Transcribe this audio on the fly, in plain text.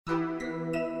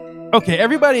Okay,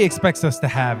 everybody expects us to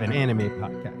have an anime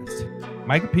podcast.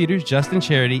 Michael Peters, Justin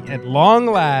Charity, at long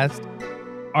last,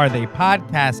 are they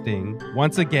podcasting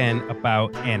once again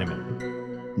about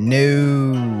anime?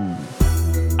 No.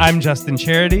 I'm Justin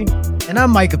Charity. And I'm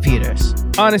Micah Peters.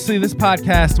 Honestly, this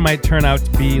podcast might turn out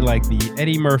to be like the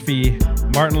Eddie Murphy,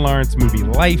 Martin Lawrence movie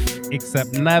Life,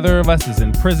 except neither of us is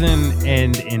in prison,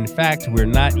 and in fact, we're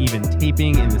not even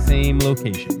taping in the same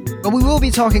location. But we will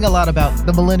be talking a lot about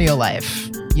the millennial life.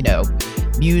 You know,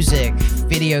 music,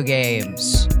 video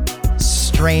games,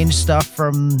 strange stuff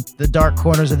from the dark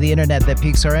corners of the internet that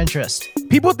piques our interest.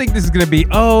 People think this is going to be,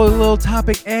 a little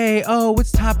topic A. Oh,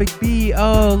 what's topic B?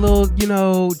 Oh, a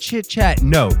little, chit chat.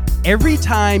 No, every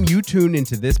time you tune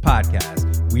into this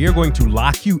podcast, we are going to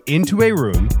lock you into a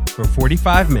room for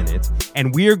 45 minutes,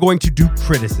 and we are going to do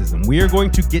criticism. We are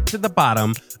going to get to the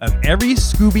bottom of every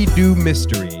Scooby-Doo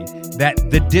mystery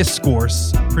that the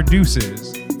discourse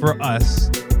produces for us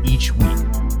each week.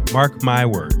 Mark my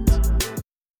words.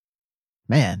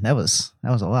 Man, that was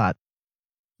a lot.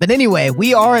 But anyway,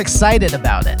 we are excited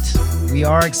about it. We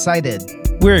are excited.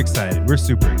 We're excited. We're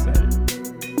super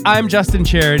excited. I'm Justin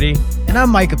Charity. And I'm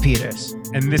Micah Peters.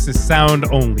 And this is Sound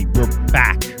Only. We're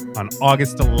back on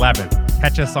August 11th.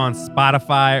 Catch us on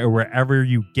Spotify or wherever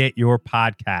you get your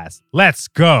podcast. Let's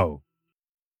go.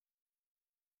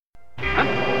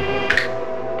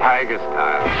 Tiger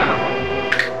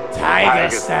style.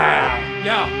 Tiger style.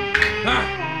 Yo.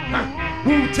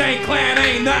 Wu-Tang Clan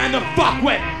ain't nothing to fuck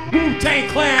with. Wu-Tang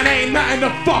Clan ain't nothing to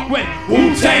fuck with.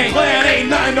 Wu-Tang Clan ain't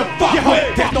nothing to fuck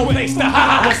with. There's no place to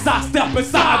hide once I step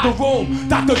inside the room.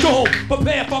 Dr. Doom,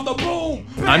 prepare for the boom.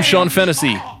 I'm Sean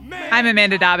Fennessy. I'm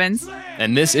Amanda Dobbins.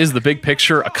 And this is The Big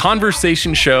Picture, a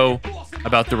conversation show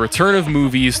about the return of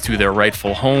movies to their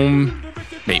rightful home,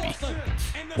 maybe.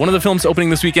 One of the films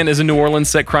opening this weekend is a New Orleans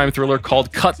set crime thriller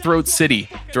called Cutthroat City,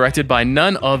 directed by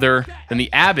none other than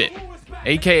the Abbott,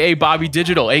 a.k.a. Bobby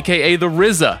Digital, a.k.a. the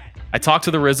RZA. I talked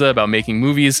to the RZA about making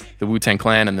movies, the Wu-Tang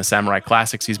Clan, and the samurai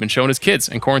classics he's been showing his kids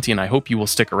in quarantine. I hope you will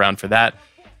stick around for that.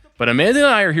 But Amanda and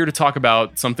I are here to talk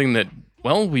about something that,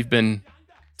 well, we've been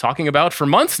talking about for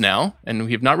months now, and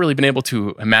we have not really been able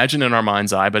to imagine in our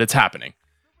mind's eye, but it's happening.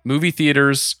 Movie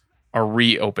theaters are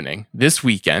reopening. This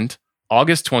weekend,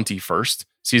 August 21st,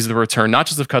 sees the return not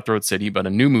just of Cutthroat City, but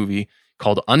a new movie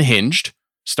called Unhinged,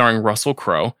 starring Russell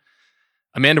Crowe.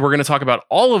 Amanda, we're going to talk about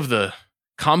all of the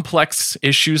complex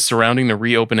issues surrounding the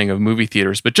reopening of movie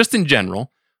theaters, but just in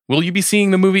general, will you be seeing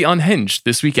the movie Unhinged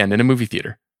this weekend in a movie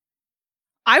theater?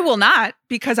 I will not,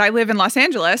 because I live in Los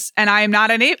Angeles and I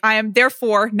am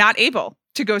therefore not able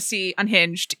to go see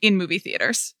Unhinged in movie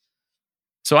theaters.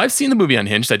 So I've seen the movie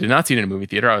Unhinged. I did not see it in a movie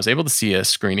theater. I was able to see a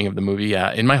screening of the movie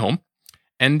in my home,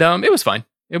 and it was fine.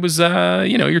 It was,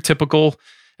 your typical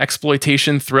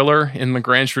exploitation thriller in the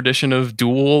grand tradition of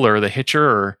Duel or The Hitcher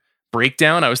or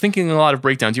Breakdown. I was thinking a lot of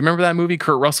Breakdown. Do you remember that movie?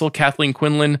 Kurt Russell, Kathleen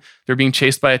Quinlan, they're being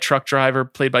chased by a truck driver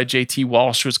played by J.T.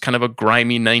 Walsh. It was kind of a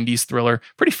grimy 90s thriller.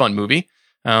 Pretty fun movie.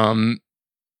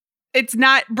 It's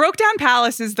not... Brokedown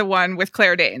Palace is the one with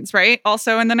Claire Danes, right?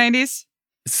 Also in the 90s?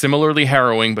 Similarly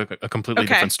harrowing, but a completely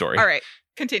different story. All right.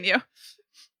 Continue.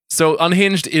 So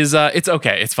Unhinged is, it's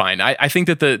okay. It's fine. I think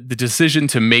that the decision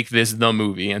to make this the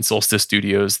movie, and Solstice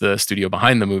Studios, the studio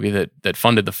behind the movie that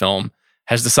funded the film,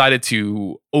 has decided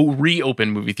to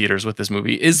reopen movie theaters with this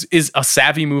movie is a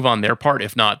savvy move on their part,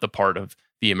 if not the part of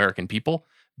the American people,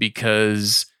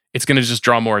 because it's going to just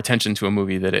draw more attention to a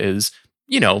movie that is,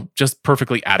 just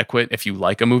perfectly adequate if you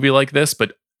like a movie like this,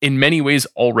 but in many ways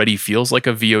already feels like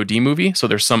a VOD movie. So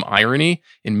there's some irony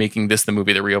in making this the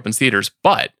movie that reopens theaters,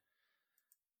 but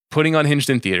putting Unhinged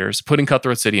in theaters, putting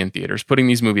Cutthroat City in theaters, putting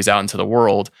these movies out into the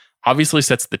world obviously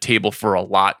sets the table for a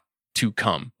lot to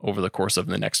come over the course of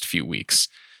the next few weeks.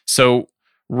 So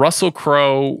Russell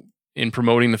Crowe, in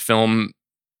promoting the film,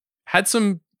 had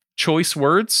some choice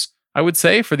words, I would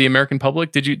say, for the American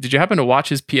public. Did you happen to watch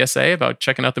his PSA about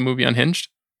checking out the movie Unhinged?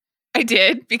 I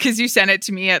did, because you sent it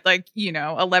to me at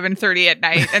 11:30 at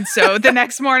night. And so the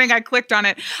next morning I clicked on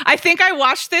it. I think I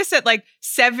watched this at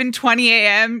 7:20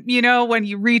 a.m., when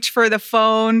you reach for the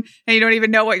phone and you don't even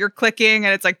know what you're clicking.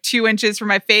 And it's 2 inches from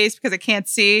my face because I can't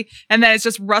see. And then it's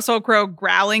just Russell Crowe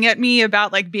growling at me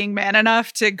about being man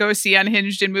enough to go see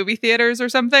Unhinged in movie theaters or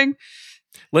something.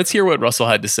 Let's hear what Russell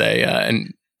had to say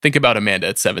and think about Amanda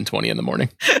at 7:20 in the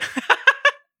morning.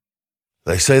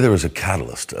 They say there is a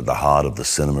catalyst at the heart of the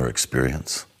cinema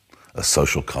experience, a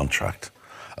social contract,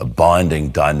 a binding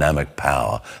dynamic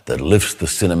power that lifts the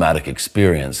cinematic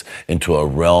experience into a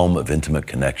realm of intimate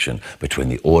connection between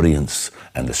the audience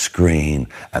and the screen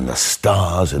and the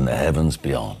stars in the heavens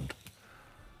beyond.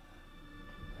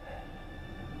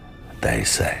 what they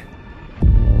say.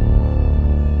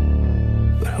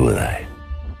 But who are they?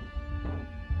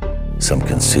 Some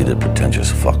conceited,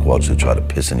 pretentious fuckwads who try to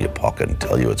piss in your pocket and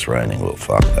tell you it's raining. Well,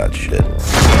 fuck that shit.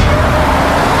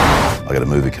 I got a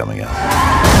movie coming out.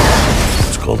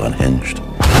 It's called Unhinged.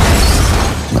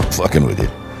 I'm not fucking with you.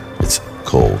 It's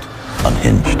called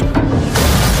Unhinged.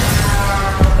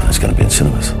 And it's going to be in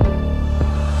cinemas.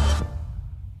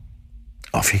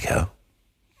 Off you go.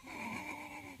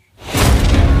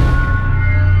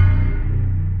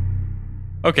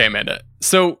 Okay, Amanda.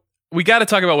 So we got to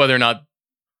talk about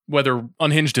whether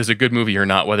Unhinged is a good movie or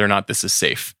not, whether or not this is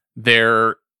safe.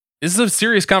 This is a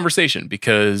serious conversation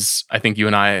because I think you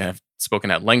and I have spoken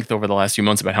at length over the last few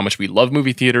months about how much we love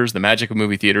movie theaters. The magic of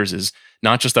movie theaters is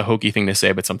not just a hokey thing to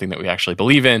say, but something that we actually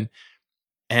believe in.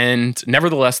 And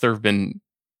nevertheless, there have been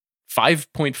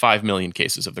 5.5 million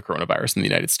cases of the coronavirus in the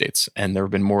United States, and there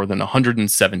have been more than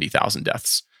 170,000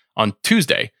 deaths. On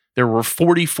Tuesday, there were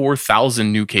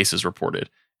 44,000 new cases reported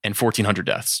and 1,400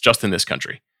 deaths just in this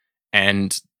country.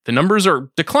 And the numbers are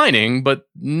declining, but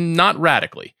not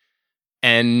radically.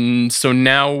 And so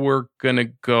now we're going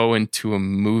to go into a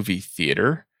movie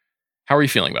theater. How are you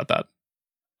feeling about that?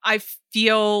 I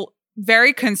feel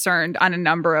very concerned on a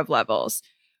number of levels.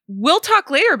 We'll talk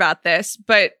later about this,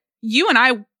 but you and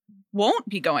I won't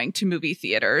be going to movie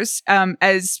theaters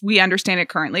as we understand it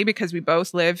currently, because we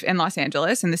both live in Los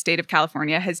Angeles and the state of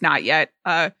California has not yet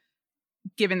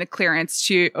given the clearance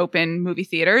to open movie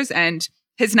theaters and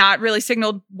has not really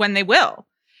signaled when they will.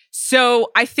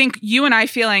 So I think you and I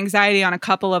feel anxiety on a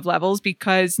couple of levels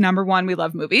because, number one, we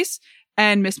love movies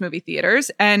and miss movie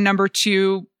theaters. And number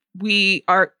two, we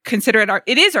are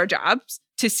it is our jobs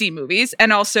to see movies.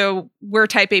 And also we're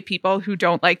type A people who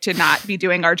don't like to not be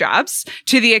doing our jobs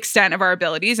to the extent of our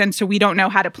abilities. And so we don't know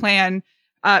how to plan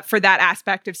for that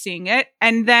aspect of seeing it.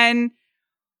 And then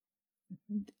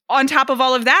on top of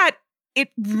all of that, it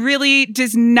really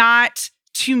does not,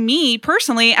 to me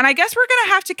personally, and I guess we're going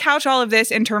to have to couch all of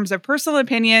this in terms of personal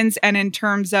opinions and in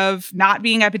terms of not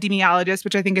being epidemiologists,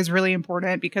 which I think is really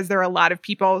important because there are a lot of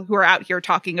people who are out here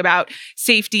talking about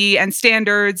safety and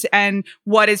standards and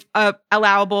what is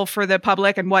allowable for the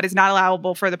public and what is not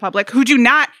allowable for the public who do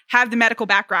not have the medical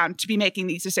background to be making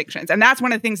these distinctions. And that's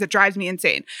one of the things that drives me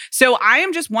insane. So I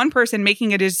am just one person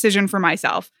making a decision for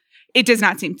myself. It does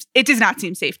not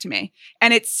seem safe to me.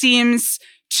 And it seems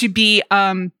to be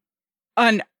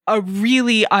a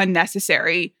really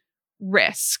unnecessary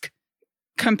risk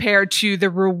compared to the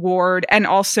reward and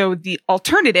also the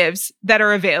alternatives that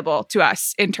are available to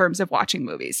us in terms of watching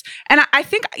movies. And I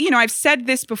think, I've said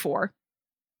this before,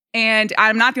 and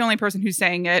I'm not the only person who's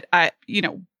saying it.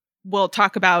 We'll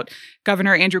talk about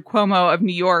Governor Andrew Cuomo of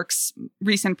New York's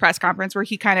recent press conference where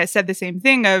he kind of said the same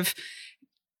thing of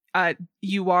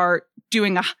you are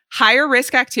doing a higher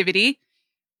risk activity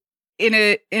in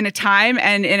a time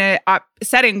and in a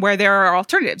setting where there are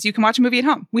alternatives. You can watch a movie at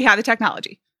home. We have the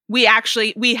technology. We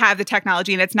have the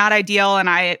technology, and it's not ideal, and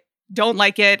I don't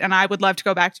like it, and I would love to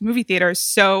go back to movie theaters.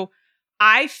 So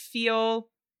I feel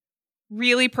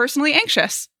really personally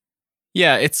anxious.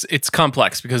 Yeah, it's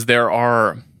complex because there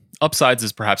are upsides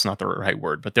is perhaps not the right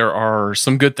word, but there are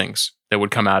some good things that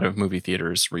would come out of movie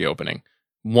theaters reopening.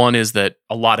 One is that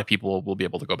a lot of people will be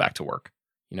able to go back to work.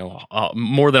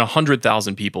 More than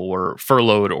 100,000 people were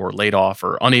furloughed or laid off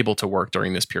or unable to work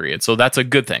during this period. So that's a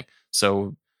good thing.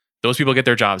 So those people get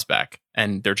their jobs back,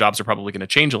 and their jobs are probably going to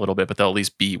change a little bit, but they'll at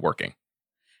least be working.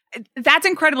 That's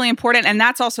incredibly important. And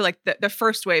that's also like the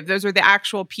first wave. Those are the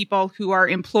actual people who are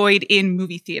employed in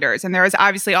movie theaters. And there has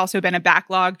obviously also been a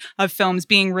backlog of films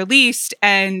being released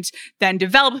and then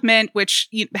development, which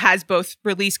has both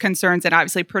release concerns and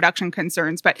obviously production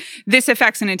concerns. But this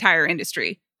affects an entire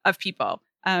industry of people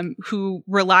who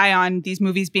rely on these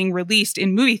movies being released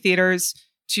in movie theaters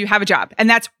to have a job. And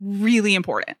that's really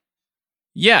important.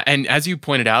 Yeah, and as you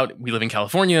pointed out, we live in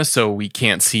California, so we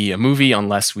can't see a movie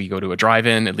unless we go to a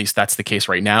drive-in. At least that's the case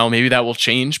right now. Maybe that will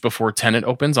change before Tenet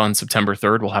opens on September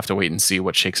 3rd. We'll have to wait and see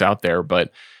what shakes out there.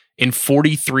 But in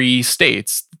 43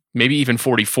 states, maybe even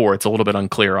 44, it's a little bit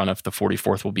unclear on if the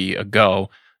 44th will be a go.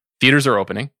 Theaters are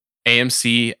opening.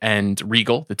 AMC and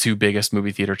Regal, the two biggest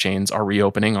movie theater chains, are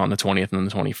reopening on the 20th and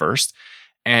the 21st.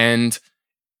 And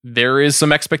there is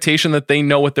some expectation that they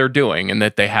know what they're doing and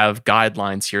that they have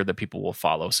guidelines here that people will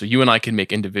follow. So you and I can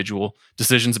make individual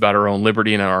decisions about our own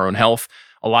liberty and our own health.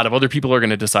 A lot of other people are going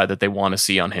to decide that they want to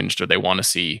see Unhinged or they want to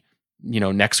see,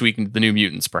 next week, The New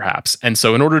Mutants, perhaps. And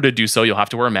so in order to do so, you'll have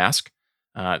to wear a mask.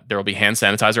 There will be hand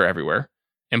sanitizer everywhere.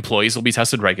 Employees will be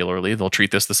tested regularly. They'll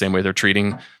treat this the same way they're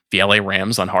treating the LA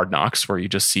Rams on Hard Knocks, where you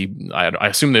just see, I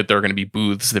assume that there are going to be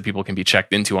booths that people can be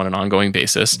checked into on an ongoing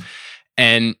basis.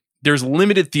 And there's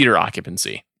limited theater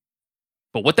occupancy.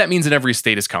 But what that means in every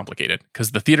state is complicated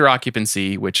because the theater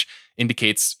occupancy, which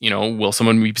indicates, will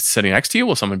someone be sitting next to you?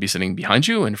 Will someone be sitting behind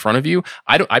you, in front of you?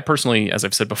 I personally, as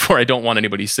I've said before, I don't want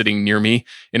anybody sitting near me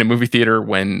in a movie theater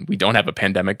when we don't have a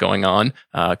pandemic going on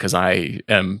because I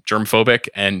am germphobic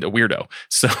and a weirdo.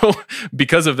 So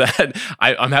because of that,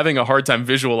 I'm having a hard time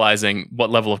visualizing what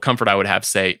level of comfort I would have,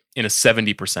 say, in a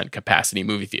 70% capacity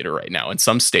movie theater right now. And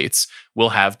some states will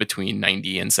have between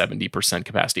 90 and 70%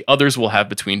 capacity. Others will have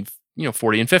between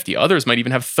 40 and 50. Others might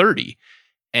even have 30.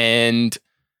 And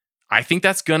I think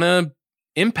that's going to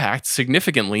impact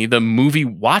significantly the movie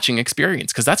watching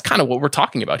experience because that's kind of what we're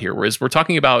talking about here. Whereas we're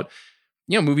talking about,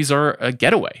 movies are a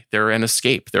getaway. They're an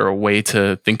escape. They're a way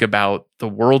to think about the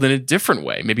world in a different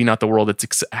way. Maybe not the world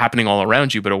that's happening all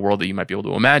around you, but a world that you might be able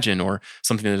to imagine or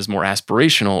something that is more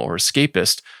aspirational or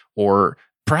escapist or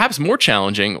perhaps more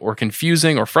challenging or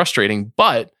confusing or frustrating,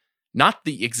 but not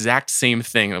the exact same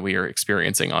thing that we are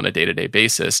experiencing on a day-to-day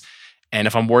basis. And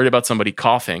if I'm worried about somebody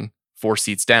coughing 4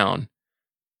 seats down,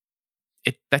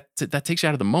 that takes you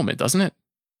out of the moment, doesn't it?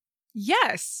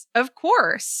 Yes, of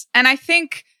course. And I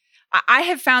think I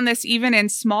have found this even in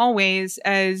small ways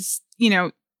as,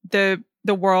 the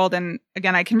world, and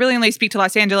again, I can really only speak to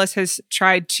Los Angeles, has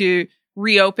tried to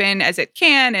reopen as it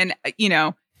can. And,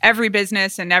 every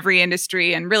business and every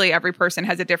industry and really every person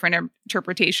has a different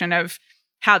interpretation of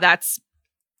how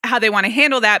they want to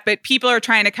handle that. But people are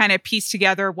trying to kind of piece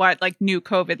together what like new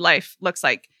COVID life looks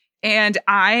like. And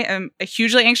I am a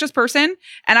hugely anxious person.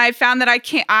 And I found that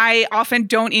I often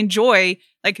don't enjoy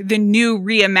like the new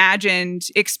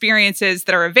reimagined experiences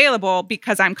that are available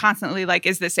because I'm constantly like,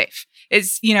 is this safe?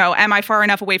 Am I far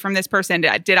enough away from this person?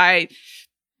 Did I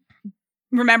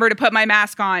remember to put my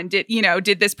mask on?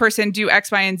 Did this person do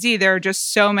X, Y, and Z? There are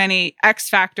just so many X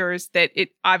factors that it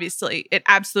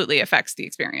absolutely affects the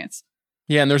experience.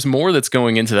 Yeah, and there's more that's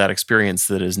going into that experience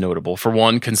that is notable. For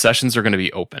one, concessions are going to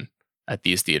be open at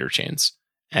these theater chains.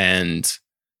 And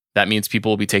that means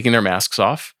people will be taking their masks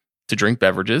off to drink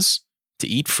beverages, to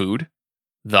eat food,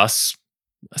 thus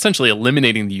essentially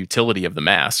eliminating the utility of the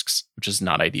masks, which is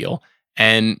not ideal.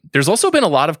 And there's also been a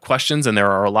lot of questions, and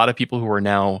there are a lot of people who are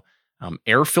now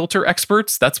air filter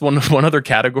experts. That's one other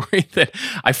category that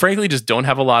I frankly just don't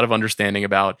have a lot of understanding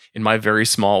about in my very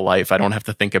small life. I don't have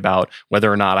to think about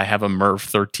whether or not I have a MERV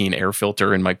 13 air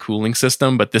filter in my cooling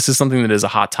system, but this is something that is a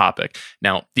hot topic.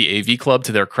 Now, the AV Club,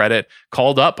 to their credit,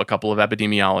 called up a couple of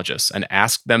epidemiologists and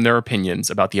asked them their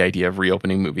opinions about the idea of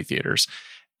reopening movie theaters.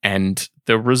 And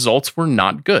the results were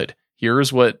not good.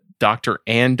 Here's what Dr.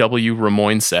 Ann W.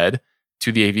 Ramoyne said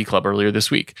to the AV Club earlier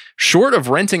this week. Short of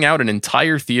renting out an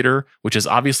entire theater, which is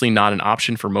obviously not an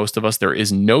option for most of us, there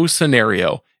is no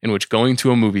scenario in which going to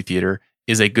a movie theater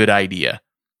is a good idea.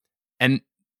 And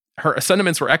her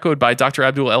sentiments were echoed by Dr.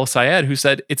 Abdul El Sayed, who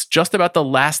said, it's just about the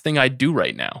last thing I'd do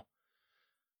right now.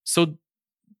 So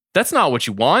that's not what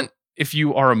you want if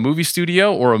you are a movie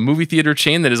studio or a movie theater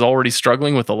chain that is already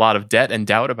struggling with a lot of debt and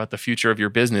doubt about the future of your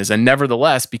business. And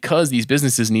nevertheless, because these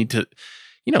businesses need to,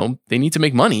 they need to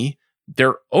make money,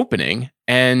 they're opening.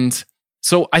 And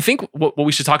so I think what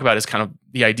we should talk about is kind of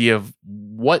the idea of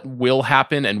what will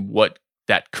happen and what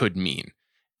that could mean.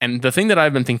 And the thing that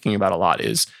I've been thinking about a lot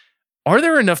is, are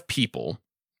there enough people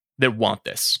that want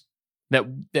this? That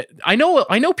I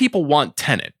know people want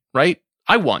Tenet, right?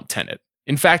 I want Tenet.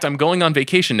 In fact, I'm going on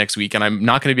vacation next week and I'm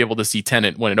not going to be able to see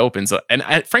Tenet when it opens. And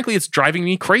frankly, it's driving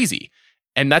me crazy.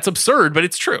 And that's absurd, but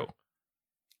it's true.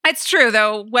 It's true,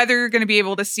 though, whether you're going to be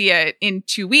able to see it in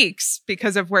 2 weeks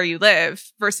because of where you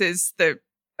live versus the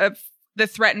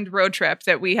threatened road trip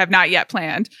that we have not yet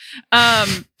planned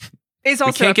is also.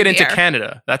 We can't get into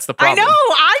Canada. That's the problem. I know.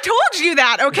 I told you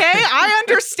that. Okay, I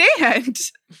understand.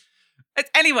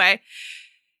 Anyway,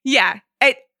 yeah,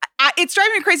 it's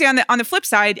driving me crazy. On the flip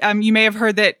side, you may have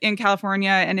heard that in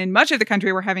California and in much of the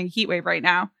country, we're having a heat wave right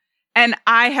now, and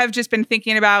I have just been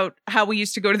thinking about how we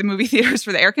used to go to the movie theaters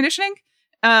for the air conditioning.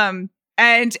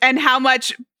 And how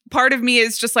much part of me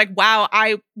is just like, wow,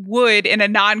 I would in a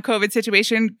non-COVID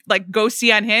situation, like go see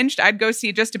Unhinged. I'd go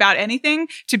see just about anything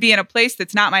to be in a place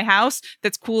that's not my house,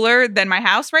 that's cooler than my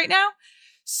house right now.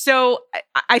 So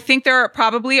I think there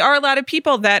probably are a lot of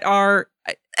people that are,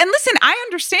 and listen, I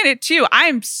understand it too. I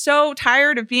am so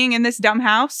tired of being in this dumb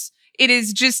house it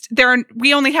is just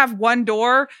we only have one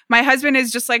door. My husband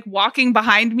is just like walking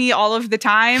behind me all of the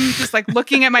time, just like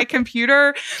looking at my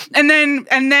computer. And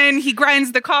then he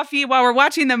grinds the coffee while we're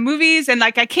watching the movies. And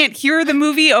like, I can't hear the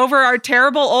movie over our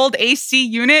terrible old AC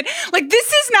unit. Like, this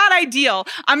is not ideal.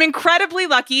 I'm incredibly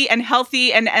lucky and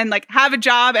healthy and like have a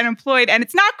job and employed, and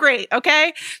it's not great.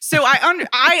 Okay. So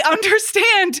I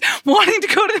understand wanting to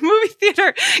go to the movie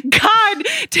theater. God,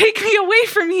 take me away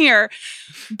from here.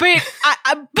 But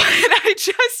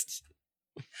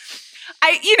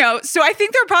so I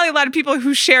think there are probably a lot of people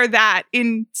who share that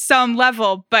in some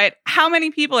level, but how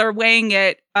many people are weighing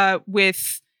it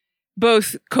with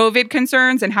both COVID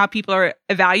concerns and how people are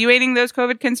evaluating those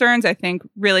COVID concerns, I think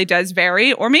really does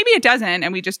vary, or maybe it doesn't,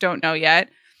 and we just don't know yet.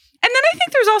 And then I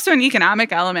think there's also an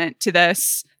economic element to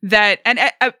this like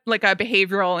a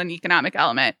behavioral and economic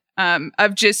element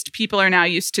of just people are now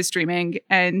used to streaming,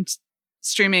 and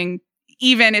streaming,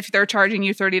 even if they're charging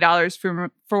you $30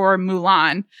 for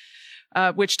Mulan,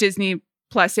 which Disney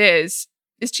Plus is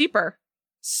cheaper.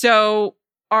 So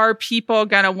are people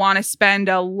going to want to spend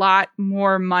a lot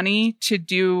more money to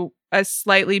do a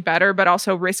slightly better, but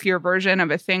also riskier version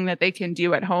of a thing that they can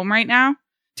do at home right now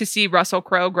to see Russell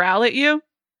Crowe growl at you?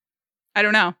 I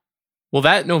don't know. Well,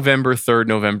 that November 3rd,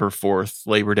 November 4th,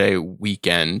 Labor Day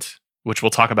weekend, which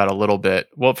we'll talk about a little bit.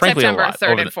 Well, frankly, September a lot.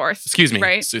 3rd and 4th. Excuse me.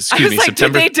 Right? Excuse I was me. like,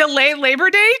 September. did they delay Labor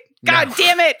Day? God No.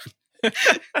 damn it.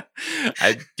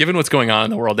 Given what's going on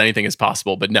in the world, anything is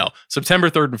possible. But no, September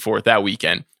 3rd and 4th, that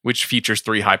weekend, which features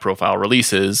 3 high-profile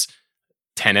releases.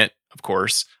 Tenet, of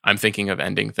course. I'm thinking of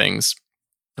ending things.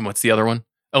 And what's the other one?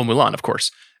 Oh, Mulan, of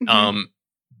course. Mm-hmm.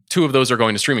 2 of those are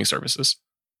going to streaming services,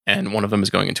 and 1 of them is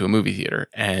going into a movie theater.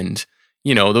 And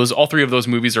all 3 of those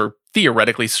movies are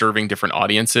theoretically serving different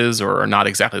audiences, or are not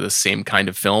exactly the same kind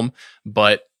of film,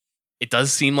 but it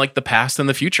does seem like the past and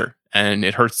the future. And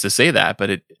it hurts to say that,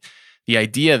 but the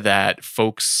idea that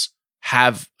folks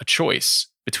have a choice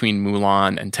between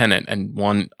Mulan and Tenet, and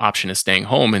one option is staying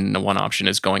home and the one option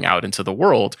is going out into the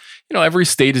world. Every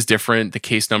state is different. The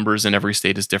case numbers in every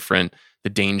state is different. The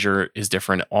danger is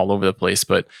different all over the place.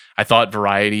 But I thought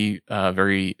Variety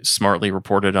very smartly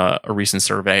reported a recent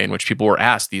survey in which people were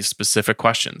asked these specific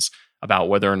questions about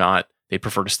whether or not they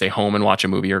prefer to stay home and watch a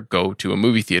movie or go to a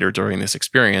movie theater during this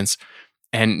experience.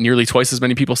 And nearly twice as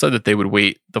many people said that they would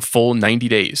wait the full 90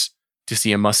 days to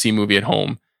see a must-see movie at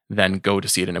home than go to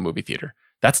see it in a movie theater.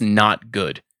 That's not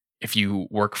good if you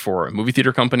work for a movie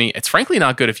theater company. It's frankly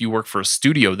not good if you work for a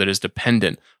studio that is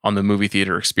dependent on the movie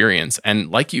theater experience. And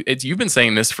like you've been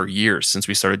saying this for years since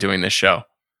we started doing this show.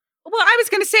 Well, I was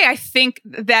going to say, I think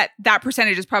that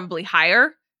percentage is probably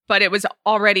higher, but it was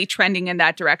already trending in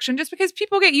that direction just because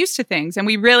people get used to things. And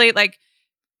we really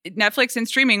Netflix and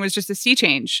streaming was just a sea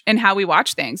change in how we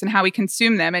watch things and how we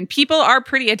consume them. And people are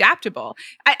pretty adaptable.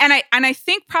 I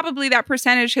think probably that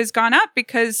percentage has gone up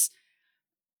because,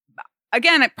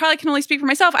 again, I probably can only speak for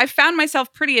myself. I found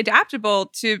myself pretty adaptable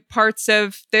to parts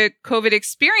of the COVID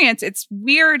experience. It's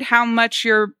weird how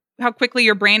quickly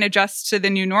your brain adjusts to the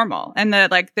new normal, and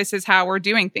this is how we're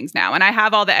doing things now. And I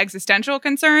have all the existential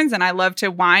concerns, and I love to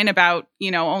whine about,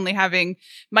 only having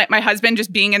my husband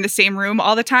just being in the same room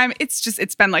all the time.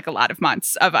 It's been like a lot of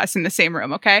months of us in the same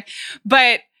room. Okay.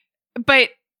 But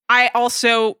I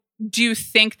also do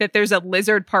think that there's a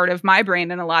lizard part of my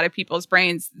brain and a lot of people's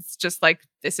brains. It's just like,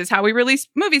 this is how we release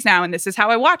movies now, and this is how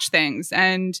I watch things.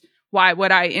 And why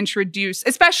would I introduce,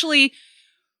 especially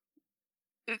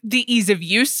the ease of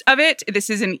use of it? This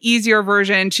is an easier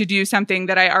version to do something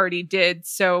that I already did.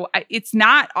 So it's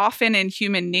not often in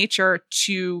human nature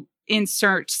to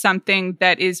insert something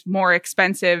that is more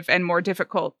expensive and more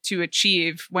difficult to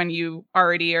achieve when you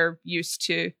already are used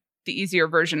to the easier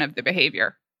version of the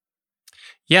behavior.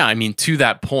 Yeah, I mean, to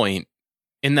that point,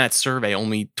 in that survey,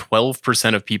 only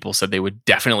 12% of people said they would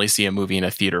definitely see a movie in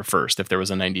a theater first if there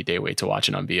was a 90-day wait to watch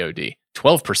it on VOD.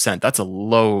 12%, that's a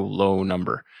low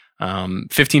number.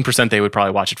 15% they would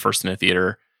probably watch it first in a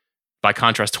theater. By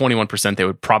contrast, 21% they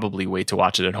would probably wait to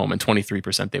watch it at home, and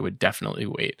 23% they would definitely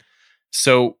wait.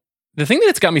 So the thing that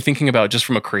it's got me thinking about just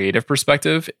from a creative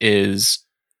perspective is,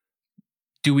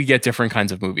 do we get different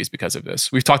kinds of movies because of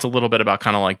this? We've talked a little bit about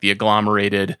kind of like the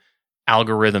agglomerated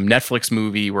algorithm Netflix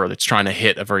movie where it's trying to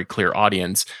hit a very clear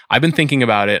audience. I've been thinking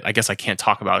about it. I guess I can't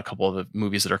talk about a couple of the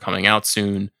movies that are coming out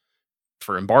soon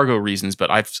for embargo reasons,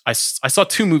 but I saw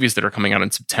 2 movies that are coming out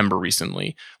in September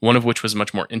recently, one of which was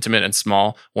much more intimate and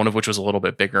small, one of which was a little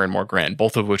bit bigger and more grand,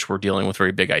 both of which were dealing with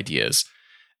very big ideas.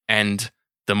 And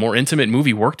the more intimate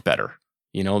movie worked better.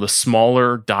 The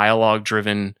smaller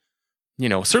dialogue-driven,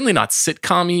 certainly not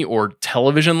sitcom-y or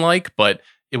television-like, but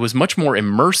it was much more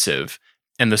immersive.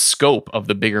 and the scope of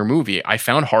the bigger movie, I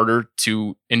found harder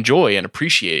to enjoy and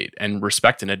appreciate and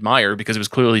respect and admire because it was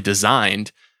clearly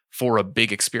designed for a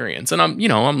big experience. And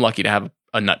I'm lucky to have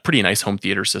a pretty nice home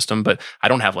theater system, but I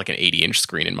don't have like an 80-inch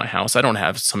screen in my house. I don't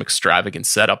have some extravagant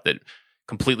setup that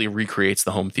completely recreates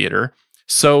the home theater.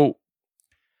 So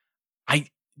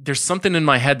there's something in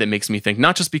my head that makes me think,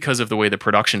 not just because of the way the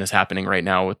production is happening right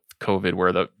now with COVID,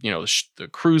 where the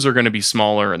crews are going to be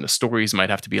smaller and the stories might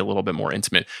have to be a little bit more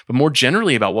intimate, but more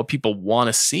generally about what people want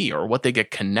to see or what they get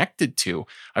connected to.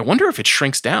 I wonder if it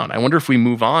shrinks down. I wonder if we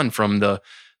move on from the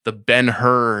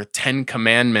Ben-Hur, 10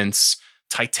 Commandments,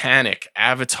 Titanic,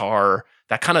 Avatar,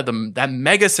 that kind of that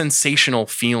mega sensational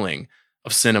feeling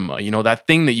of cinema, that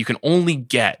thing that you can only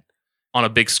get on a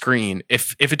big screen,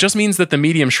 if it just means that the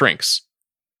medium shrinks.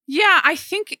 Yeah, I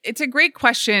think it's a great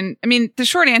question. I mean, the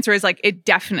short answer is like it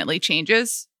definitely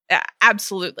changes.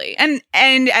 Absolutely. And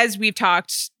as we've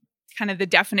talked, kind of the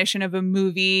definition of a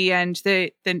movie and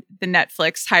the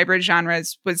Netflix hybrid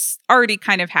genres was already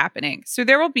kind of happening. So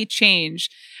there will be change.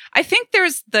 I think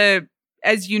there's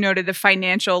as you noted, the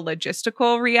financial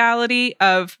logistical reality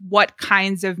of what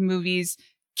kinds of movies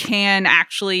can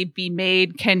actually be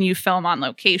made. Can you film on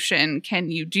location? Can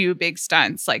you do big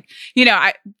stunts? Like,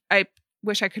 I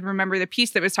wish I could remember the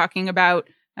piece that was talking about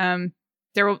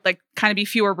there will like kind of be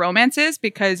fewer romances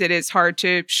because it is hard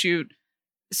to shoot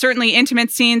certainly intimate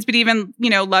scenes, but even,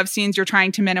 love scenes, you're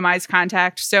trying to minimize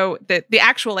contact. So the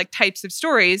actual like types of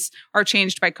stories are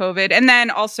changed by COVID. And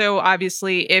then also,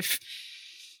 obviously, if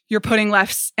you're putting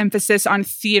less emphasis on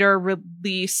theater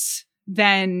release,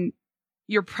 then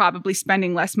you're probably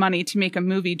spending less money to make a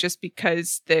movie just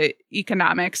because the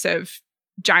economics of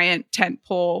giant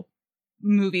tentpole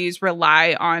movies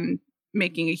rely on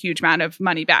making a huge amount of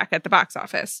money back at the box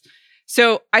office.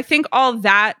 So I think all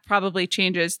that probably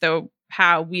changes, though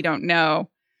how we don't know.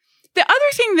 The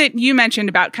other thing that you mentioned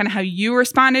about kind of how you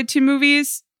responded to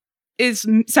movies is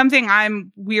something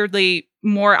I'm weirdly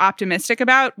more optimistic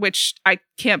about, which I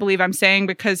can't believe I'm saying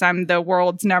because I'm the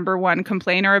world's #1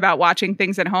 complainer about watching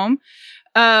things at home.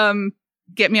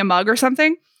 Get me a mug or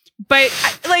something. But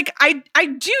I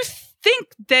do think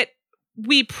that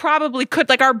we probably could,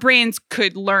 like, our brains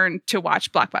could learn to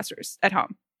watch blockbusters at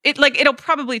home. It'll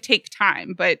probably take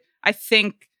time, but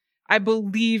I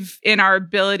believe in our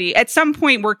ability. At some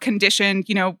point, we're conditioned.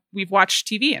 We've watched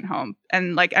TV at home,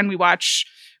 and we watch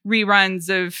reruns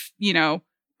of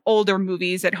older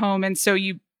movies at home, and so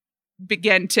you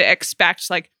begin to expect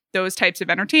like those types of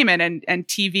entertainment. And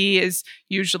TV is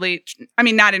usually, I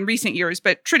mean, not in recent years,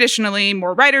 but traditionally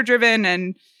more writer driven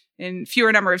and in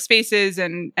fewer number of spaces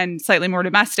and slightly more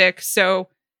domestic. So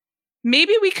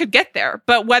maybe we could get there,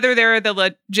 but whether there are the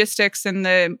logistics and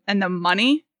the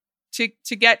money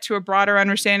to get to a broader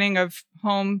understanding of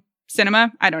home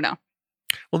cinema, I don't know.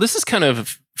 Well, this is kind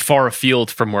of far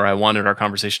afield from where I wanted our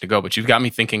conversation to go, but you've got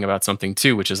me thinking about something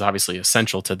too, which is obviously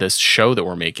essential to this show that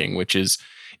we're making, which is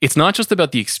it's not just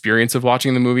about the experience of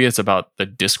watching the movie, it's about the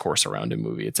discourse around a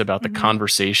movie. It's about the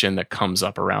conversation that comes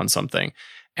up around something.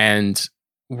 And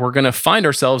we're going to find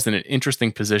ourselves in an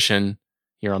interesting position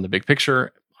here on The Big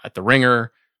Picture, at The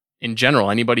Ringer, in general,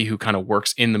 anybody who kind of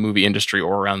works in the movie industry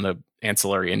or around the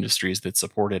ancillary industries that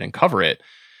support it and cover it.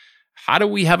 How do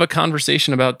we have a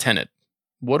conversation about Tenet?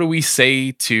 What do we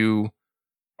say to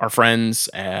our friends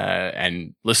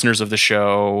and listeners of the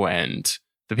show and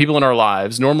the people in our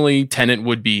lives? Normally, Tenet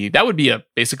would be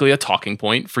basically a talking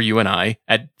point for you and I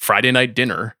at Friday night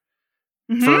dinner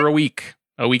for a week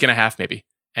and a half maybe.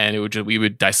 And we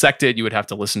would dissect it. You would have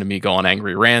to listen to me go on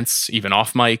angry rants, even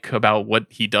off mic, about what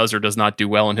he does or does not do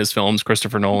well in his films,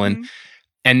 Christopher Nolan.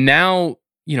 And now,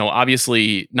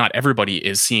 obviously not everybody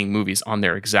is seeing movies on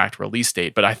their exact release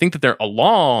date, but I think that a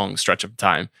long stretch of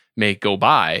time may go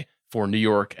by for New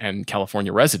York and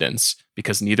California residents,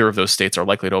 because neither of those states are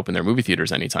likely to open their movie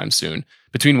theaters anytime soon,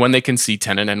 between when they can see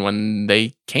Tenet and when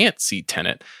they can't see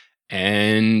Tenet.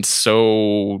 And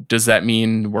so does that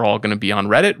mean we're all going to be on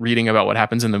Reddit reading about what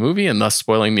happens in the movie and thus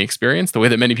spoiling the experience the way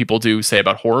that many people do, say,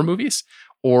 about horror movies?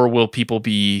 Or will people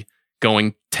be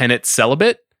going Tenet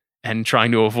celibate and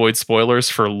trying to avoid spoilers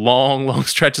for long, long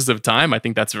stretches of time? I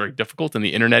think that's very difficult in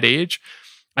the internet age.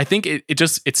 I think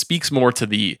it speaks more to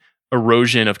the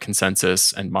erosion of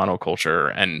consensus and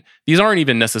monoculture. And these aren't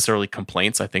even necessarily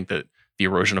complaints. I think that the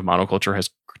erosion of monoculture has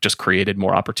just created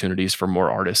more opportunities for more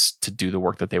artists to do the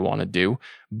work that they want to do.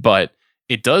 But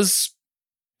it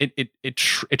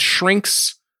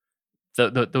shrinks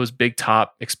those big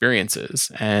top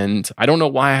experiences. And I don't know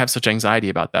why I have such anxiety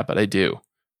about that, but I do.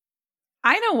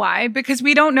 I know why, because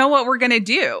we don't know what we're going to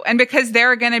do. And because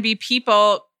there are going to be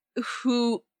people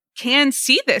who can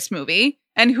see this movie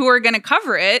and who are going to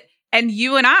cover it And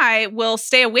you and I will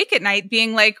stay awake at night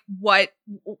being like,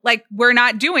 we're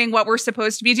not doing what we're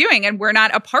supposed to be doing and we're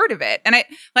not a part of it. And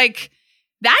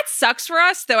that sucks for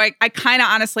us, though I kind of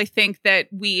honestly think that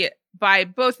we, by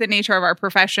both the nature of our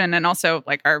profession and also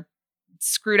like our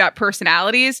screwed up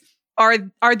personalities,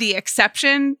 are the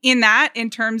exception in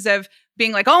terms of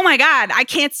being like, oh my God, I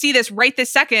can't see this right this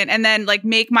second. And then like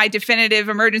make my definitive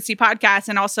emergency podcast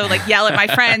and also like yell at my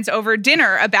friends over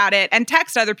dinner about it and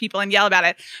text other people and yell about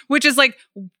it, which is like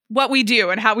what we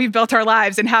do and how we've built our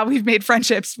lives and how we've made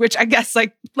friendships, which I guess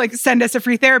like send us a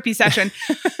free therapy session.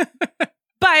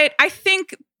 But I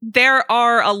think there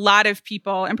are a lot of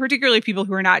people, and particularly people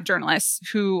who are not journalists,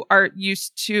 who are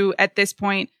used to, at this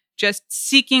point, just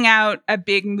seeking out a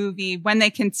big movie when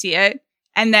they can see it.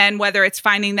 And then whether it's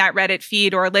finding that Reddit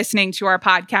feed or listening to our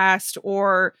podcast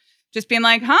or just being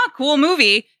like, cool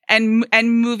movie, and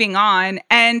moving on.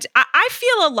 And I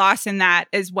feel a loss in that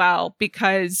as well,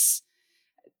 because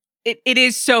it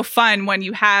is so fun when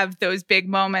you have those big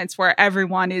moments where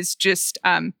everyone is just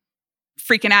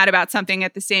freaking out about something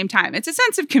at the same time. It's a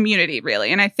sense of community,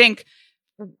 really. And I think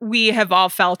we have all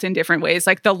felt in different ways,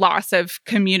 like the loss of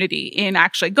community in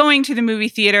actually going to the movie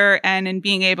theater and in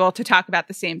being able to talk about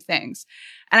the same things.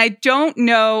 And I don't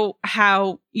know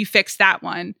how you fix that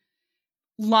one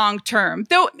long term.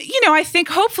 Though, I think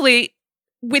hopefully,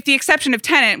 with the exception of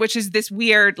Tenet, which is this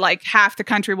weird, like half the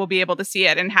country will be able to see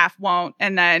it and half won't.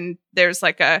 And then there's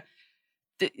like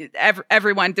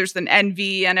everyone, there's an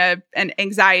envy and an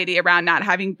anxiety around not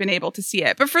having been able to see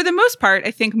it. But for the most part,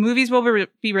 I think movies will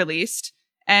be released.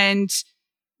 And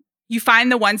you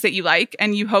find the ones that you like,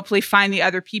 and you hopefully find the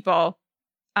other people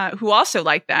who also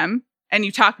like them, and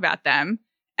you talk about them.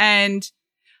 And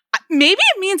maybe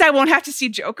it means I won't have to see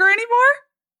Joker anymore.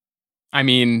 I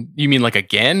mean, you mean like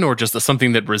again, or just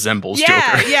something that resembles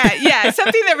Joker? Yeah.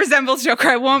 Something that resembles Joker.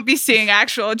 I won't be seeing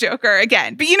actual Joker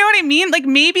again. But you know what I mean? Like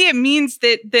maybe it means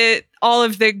that all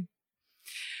of the,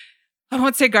 I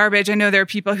won't say garbage. I know there are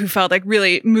people who felt like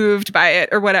really moved by it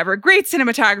or whatever. Great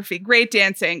cinematography, great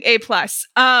dancing, A+.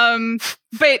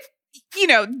 But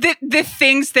the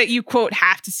things that you quote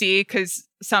have to see because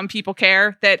some people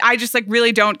care, that I just like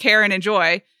really don't care and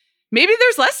enjoy. Maybe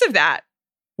there's less of that.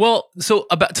 Well, so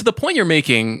about to the point you're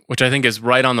making, which I think is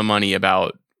right on the money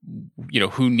about,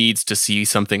 who needs to see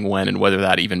something when and whether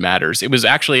that even matters. It was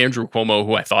actually Andrew Cuomo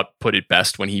who I thought put it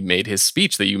best when he made his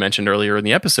speech that you mentioned earlier in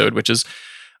the episode, which is,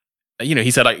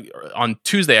 he said on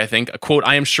Tuesday, I think, a quote,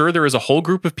 "I am sure there is a whole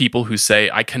group of people who say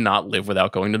I cannot live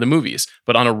without going to the movies,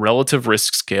 but on a relative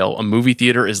risk scale, a movie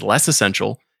theater is less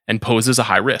essential and poses a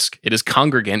high risk. It is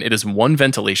congregant. It is one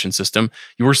ventilation system.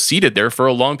 You are seated there for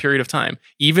a long period of time.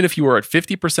 Even if you are at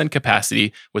 50%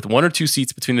 capacity with 1 or 2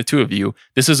 seats between the two of you,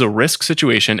 this is a risk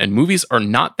situation, and movies are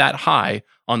not that high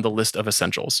on the list of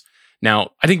essentials."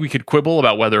 Now, I think we could quibble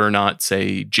about whether or not,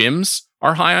 say, gyms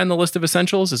are high on the list of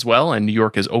essentials as well, and New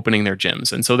York is opening their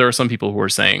gyms. And so there are some people who are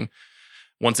saying,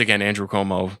 once again, Andrew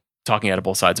Cuomo talking out of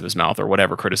both sides of his mouth or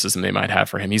whatever criticism they might have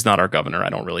for him. He's not our governor.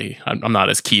 I'm not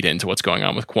as keyed into what's going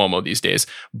on with Cuomo these days,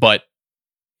 but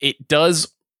it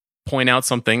does point out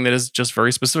something that is just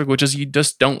very specific, which is you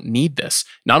just don't need this.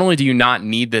 Not only do you not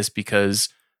need this because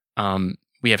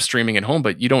we have streaming at home,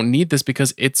 but you don't need this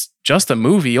because it's just a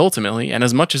movie ultimately. And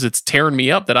as much as it's tearing me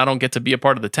up that I don't get to be a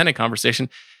part of the Tenet conversation,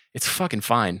 it's fucking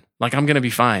fine. Like, I'm going to be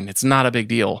fine. It's not a big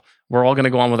deal. We're all going to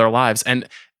go on with our lives. And,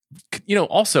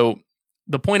 also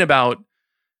the point about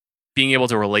being able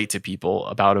to relate to people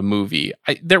about a movie,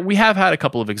 we have had a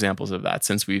couple of examples of that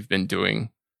since we've been doing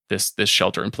this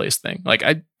shelter in place thing. Like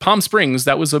Palm Springs,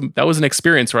 that was an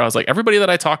experience where I was like, everybody that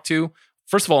I talked to,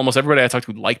 first of all, almost everybody I talked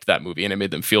to liked that movie and it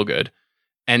made them feel good.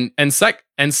 And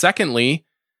secondly,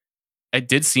 it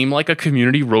did seem like a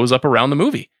community rose up around the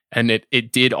movie, and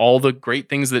it did all the great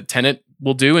things that Tenet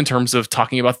will do in terms of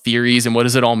talking about theories and what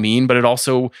does it all mean. But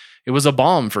it was a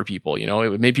balm for people.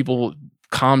 It made people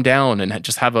calm down and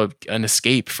just have an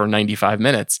escape for 95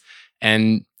 minutes.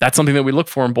 And that's something that we look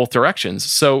for in both directions.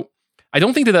 So I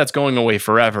don't think that that's going away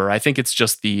forever. I think it's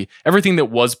just everything that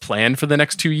was planned for the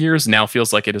next 2 years now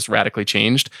feels like it has radically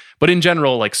changed. But in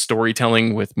general, like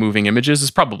storytelling with moving images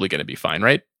is probably going to be fine,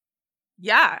 right?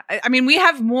 Yeah. I mean, we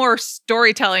have more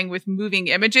storytelling with moving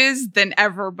images than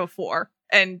ever before.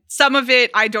 And some of it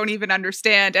I don't even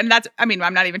understand. And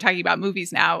I'm not even talking about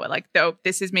movies now, though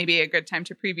this is maybe a good time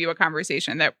to preview a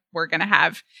conversation that we're going to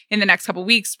have in the next couple of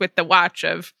weeks with the watch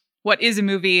of what is a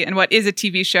movie and what is a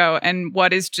TV show and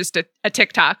what is just a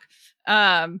TikTok.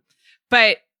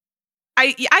 But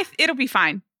it'll be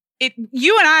fine.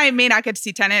 You and I may not get to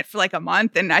see Tenet for like a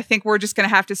month. And I think we're just going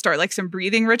to have to start like some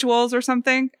breathing rituals or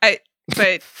something.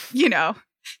 But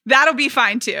that'll be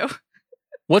fine too.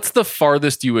 What's the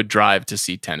farthest you would drive to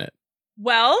see Tenet?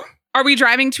 Well, are we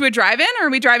driving to a drive-in or are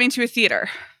we driving to a theater?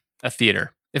 A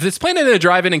theater. If it's playing at a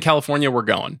drive-in in California, we're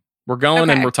going. We're going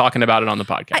and we're talking about it on the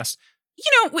podcast.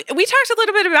 We talked a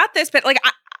little bit about this, but like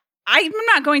I'm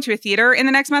not going to a theater in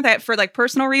the next month for like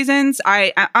personal reasons.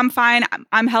 I'm fine.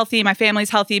 I'm healthy. My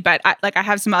family's healthy, but I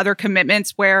have some other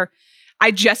commitments where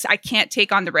I can't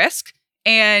take on the risk.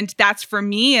 And that's for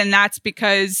me. And that's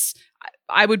because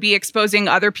I would be exposing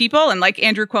other people. And like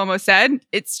Andrew Cuomo said,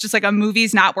 it's just like a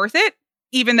movie's not worth it,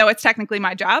 even though it's technically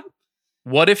my job.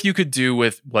 What if you could do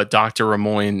with what Dr.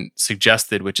 Ramoyne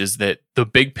suggested, which is that the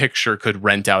big picture could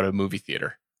rent out a movie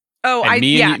theater? Oh, and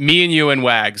me and you and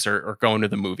Wags are going to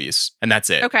the movies, and that's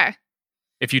it. Okay.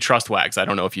 If you trust Wags, I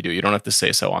don't know if you do. You don't have to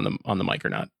say so on the mic or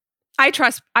not. I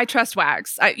trust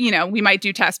Wags. We might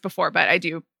do tests before, but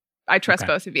I trust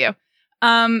both of you.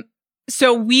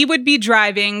 So we would be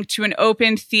driving to an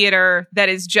open theater that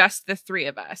is just the three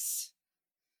of us.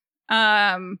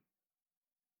 Are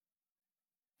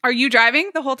you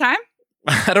driving the whole time?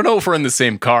 I don't know if we're in the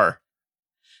same car.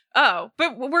 Oh,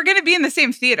 but we're going to be in the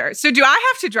same theater. So do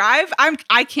I have to drive?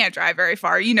 I can't drive very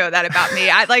far. You know that about me.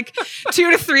 I like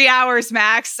 2 to 3 hours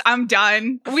max. I'm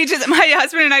done. My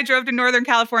husband and I drove to Northern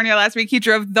California last week. He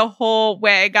drove the whole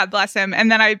way. God bless him.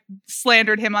 And then I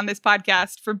slandered him on this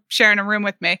podcast for sharing a room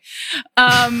with me.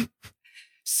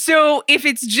 So if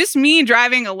it's just me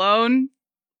driving alone,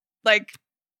 like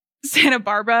Santa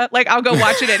Barbara, like I'll go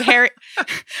watch it at Harry.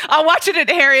 I'll watch it at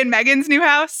Harry and Meghan's new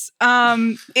house.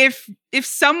 If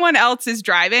someone else is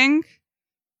driving,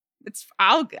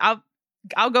 I'll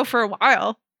go for a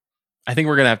while. I think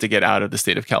we're gonna have to get out of the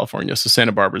state of California, so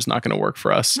Santa Barbara is not gonna work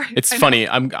for us. Right, it's funny.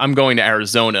 I'm going to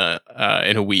Arizona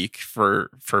in a week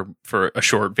for a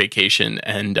short vacation,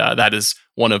 and that is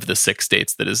one of the 6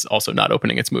 states that is also not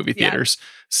opening its movie theaters. Yeah.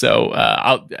 So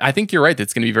I think you're right.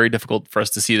 It's going to be very difficult for us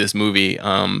to see this movie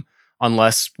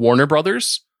unless Warner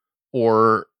Brothers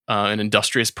or an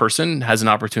industrious person has an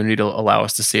opportunity to allow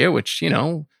us to see it. Which,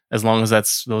 as long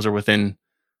as those are within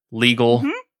legal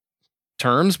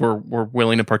terms, we're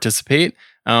willing to participate.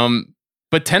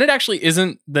 But Tenet actually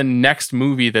isn't the next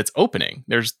movie that's opening.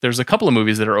 There's a couple of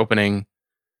movies that are opening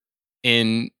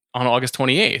on August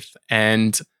 28th,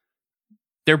 and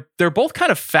they're both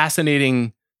kind of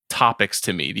fascinating topics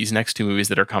to me, these next 2 movies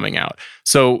that are coming out.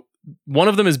 So one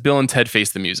of them is Bill and Ted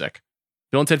Face the Music.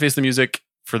 Bill and Ted Face the Music,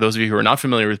 for those of you who are not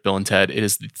familiar with Bill and Ted, it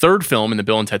is the 3rd film in the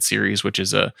Bill and Ted series, which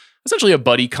is essentially a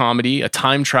buddy comedy, a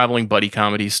time-traveling buddy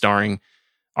comedy starring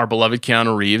our beloved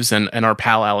Keanu Reeves and our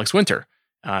pal Alex Winter.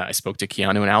 I spoke to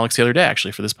Keanu and Alex the other day,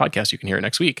 actually, for this podcast. You can hear it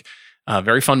next week.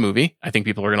 Very fun movie. I think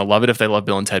people are going to love it if they love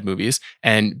Bill and Ted movies.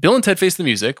 And Bill and Ted Face the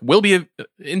Music will be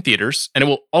in theaters, and it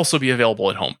will also be available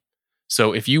at home.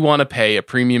 So if you want to pay a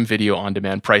premium video on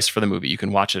demand price for the movie, you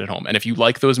can watch it at home. And if you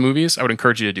like those movies, I would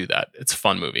encourage you to do that. It's a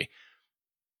fun movie.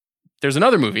 There's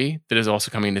another movie that is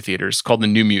also coming to theaters called The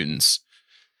New Mutants,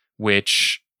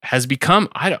 which has become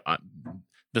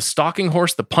the stalking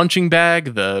horse, the punching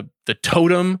bag, the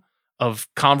totem of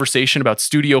conversation about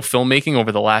studio filmmaking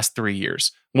over the last 3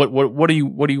 years. What do you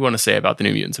want to say about The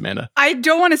New Mutants, Amanda? I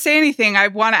don't want to say anything. I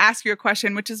want to ask you a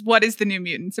question, which is, what is The New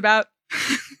Mutants about?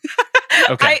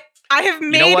 Okay. I have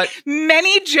made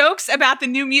many jokes about The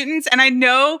New Mutants, and I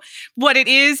know what it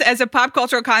is as a pop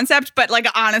cultural concept, but like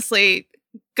honestly,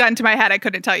 gun to my head, I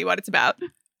couldn't tell you what it's about.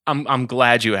 I'm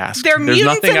glad you asked. There's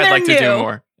nothing I'd like to do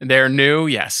more. They're new,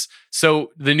 yes.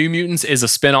 So The New Mutants is a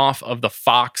spinoff of the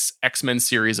Fox X-Men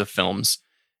series of films,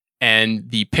 and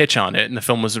the pitch on it, and the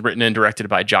film was written and directed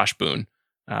by Josh Boone,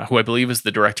 who I believe is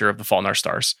the director of The Fault in Our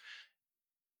Stars.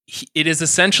 It is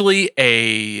essentially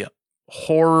a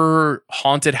horror,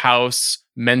 haunted house,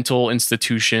 mental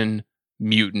institution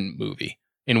mutant movie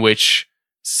in which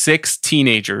 6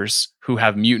 teenagers who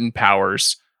have mutant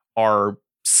powers are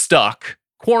stuck,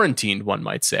 quarantined, one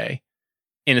might say,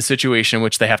 in a situation in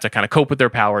which they have to kind of cope with their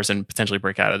powers and potentially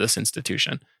break out of this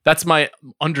institution. That's my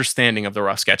understanding of the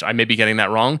rough sketch. I may be getting that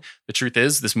wrong. The truth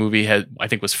is, this movie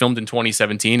was filmed in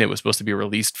 2017. It was supposed to be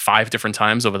released 5 different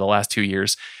times over the last 2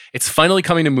 years. It's finally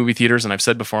coming to movie theaters, and I've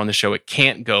said before on the show, it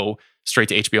can't go straight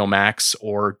to HBO Max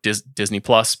or Disney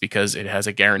Plus because it has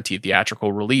a guaranteed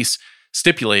theatrical release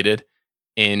stipulated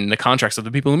in the contracts of the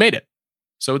people who made it.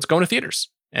 So it's going to theaters.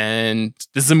 And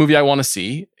this is a movie I want to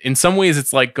see. In some ways,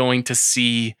 it's like going to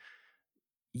see,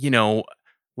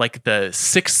 like the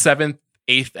 6th, 7th,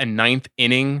 8th, and 9th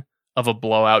inning of a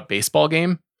blowout baseball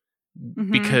game,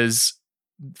 because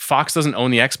Fox doesn't own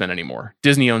the X-Men anymore.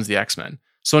 Disney owns the X-Men.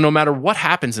 So no matter what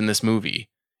happens in this movie,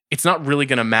 it's not really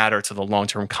going to matter to the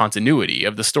long-term continuity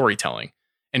of the storytelling.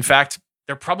 In fact,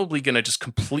 they're probably going to just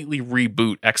completely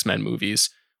reboot X-Men movies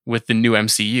with the new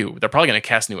MCU. They're probably going to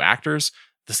cast new actors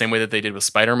the same way that they did with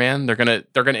Spider-Man. They're going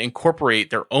to incorporate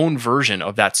their own version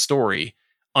of that story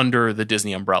under the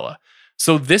Disney umbrella.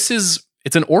 So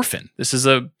it's an orphan. This is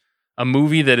a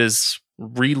movie that is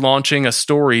relaunching a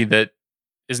story that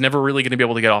is never really going to be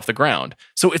able to get off the ground.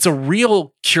 So it's a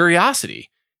real curiosity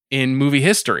in movie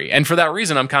history. And for that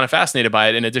reason, I'm kind of fascinated by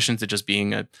it, in addition to just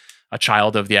being a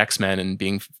child of the X-Men and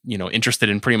being, interested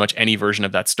in pretty much any version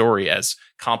of that story, as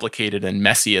complicated and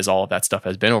messy as all of that stuff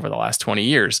has been over the last 20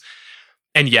 years.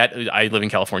 And yet I live in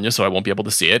California, so I won't be able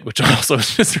to see it, which also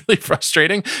is just really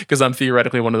frustrating because I'm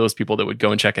theoretically one of those people that would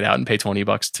go and check it out and pay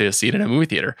 $20 to see it in a movie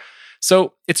theater.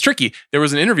 So it's tricky. There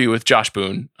was an interview with Josh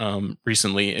Boone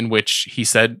recently in which he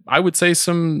said, I would say,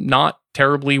 some not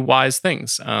terribly wise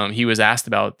things. He was asked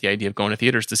about the idea of going to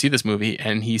theaters to see this movie,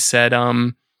 and he said,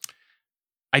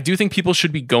 I do think people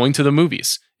should be going to the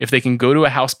movies. If they can go to a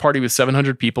house party with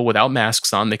 700 people without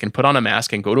masks on, they can put on a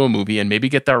mask and go to a movie and maybe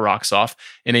get their rocks off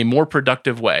in a more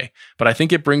productive way. But I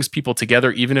think it brings people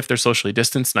together, even if they're socially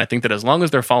distanced. And I think that as long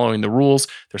as they're following the rules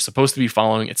they're supposed to be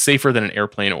following, it's safer than an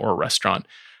airplane or a restaurant.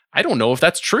 I don't know if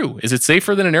that's true. Is it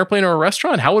safer than an airplane or a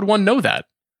restaurant? How would one know that?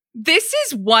 This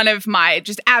is one of my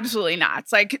just absolutely not.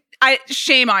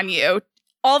 Shame on you.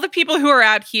 All the people who are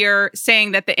out here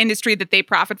saying that the industry that they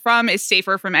profit from is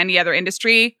safer from any other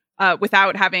industry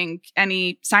without having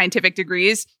any scientific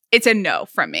degrees, it's a no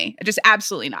from me. Just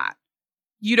absolutely not.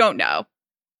 You don't know.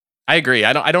 I agree.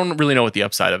 I don't really know what the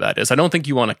upside of that is. I don't think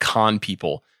you want to con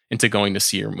people into going to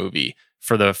see your movie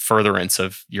for the furtherance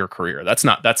of your career. That's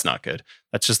not good.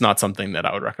 That's just not something that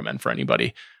I would recommend for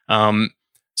anybody.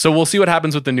 So we'll see what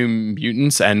happens with the New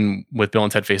Mutants and with Bill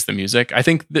and Ted Face the Music. I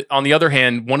think that, on the other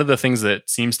hand, one of the things that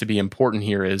seems to be important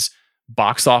here is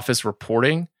box office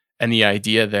reporting and the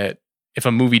idea that if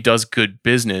a movie does good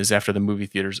business after the movie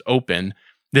theaters open,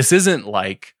 this isn't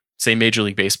like, say, Major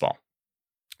League Baseball,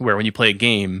 where when you play a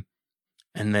game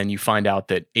and then you find out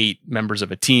that 8 members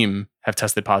of a team have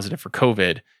tested positive for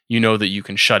COVID, you know that you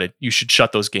can shut it. You should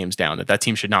shut those games down, that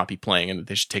team should not be playing and that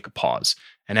they should take a pause.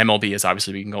 And MLB has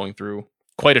obviously been going through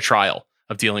quite a trial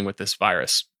of dealing with this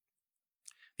virus.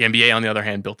 The NBA, on the other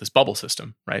hand, built this bubble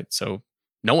system, right? So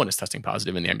no one is testing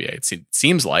positive in the NBA. It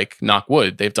seems like, knock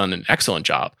wood, they've done an excellent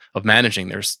job of managing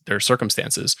their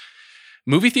circumstances.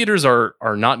 Movie theaters are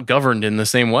not governed in the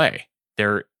same way.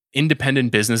 They're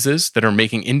independent businesses that are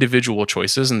making individual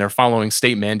choices and they're following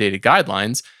state mandated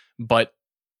guidelines. But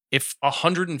if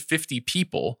 150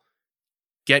 people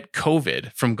get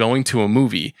COVID from going to a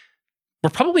movie, we're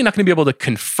probably not going to be able to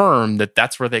confirm that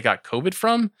that's where they got COVID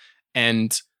from.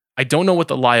 And I don't know what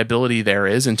the liability there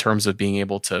is in terms of being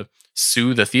able to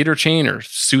sue the theater chain or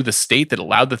sue the state that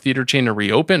allowed the theater chain to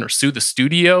reopen or sue the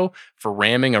studio for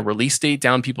ramming a release date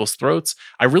down people's throats.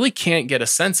 I really can't get a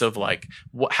sense of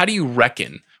how do you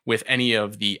reckon with any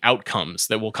of the outcomes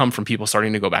that will come from people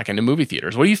starting to go back into movie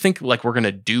theaters? What do you think we're going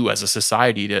to do as a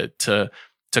society to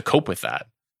cope with that?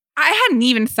 I hadn't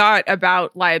even thought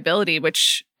about liability,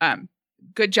 which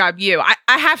good job you.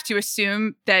 I have to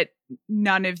assume that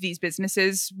none of these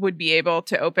businesses would be able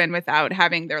to open without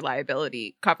having their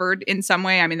liability covered in some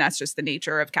way. I mean, that's just the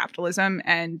nature of capitalism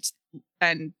and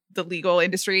the legal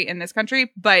industry in this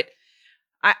country. But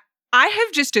I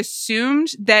have just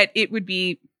assumed that it would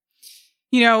be,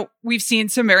 we've seen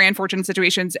some very unfortunate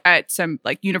situations at some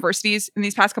universities in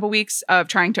these past couple of weeks of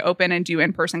trying to open and do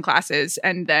in-person classes.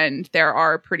 And then there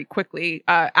are pretty quickly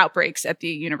outbreaks at the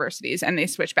universities and they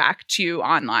switch back to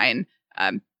online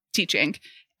teaching.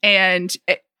 And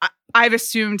I've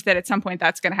assumed that at some point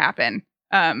that's going to happen.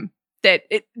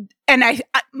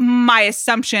 My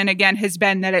assumption again has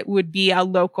been that it would be a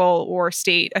local or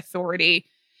state authority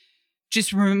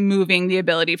just removing the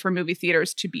ability for movie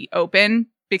theaters to be open,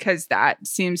 because that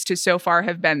seems to so far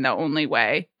have been the only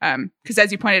way. Because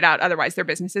as you pointed out, otherwise they're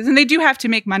businesses and they do have to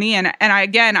make money. And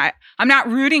I'm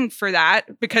not rooting for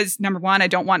that because, number one, I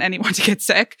don't want anyone to get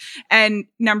sick. And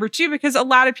number two, because a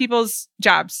lot of people's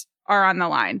jobs are on the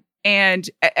line. And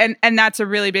that's a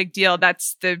really big deal.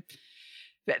 That's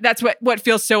what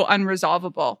feels so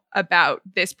unresolvable about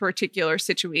this particular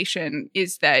situation,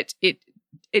 is that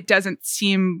it doesn't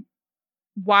seem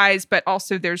wise, but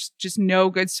also there's just no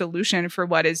good solution for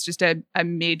what is just a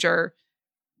major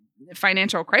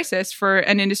financial crisis for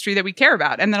an industry that we care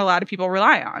about and that a lot of people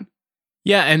rely on.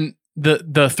 Yeah, and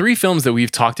the 3 films that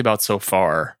we've talked about so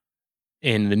far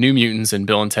in The New Mutants and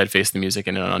Bill and Ted Face the Music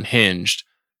and Unhinged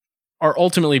are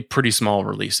ultimately pretty small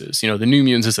releases. The New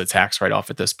Mutants is a tax write-off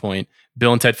at this point.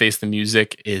 Bill and Ted Face the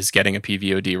Music is getting a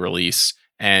PVOD release,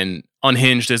 and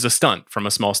Unhinged is a stunt from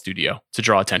a small studio to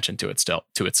draw attention to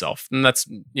itself. And that's,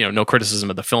 no criticism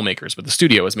of the filmmakers, but the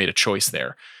studio has made a choice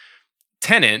there.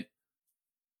 Tenet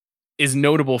is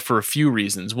notable for a few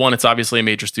reasons. One, it's obviously a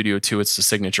major studio. Two, it's the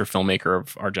signature filmmaker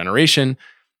of our generation.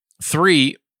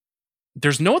 Three,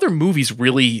 there's no other movies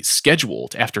really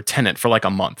scheduled after Tenet for like a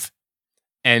month.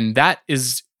 And that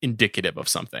is indicative of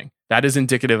something. That is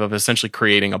indicative of essentially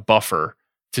creating a buffer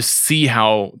to see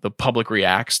how the public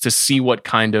reacts, to see what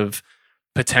kind of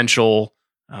potential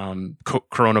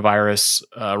coronavirus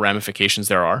ramifications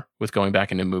there are with going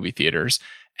back into movie theaters.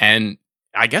 And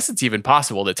I guess it's even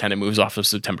possible that Tenet moves off of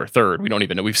September 3rd. We don't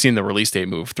even know. We've seen the release date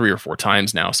move 3 or 4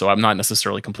 times now, so I'm not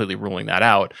necessarily completely ruling that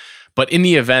out. But in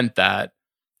the event that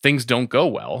things don't go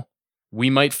well, we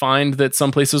might find that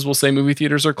some places will say movie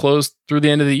theaters are closed through the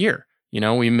end of the year.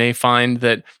 We may find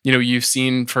that, you've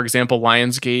seen, for example,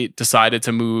 Lionsgate decided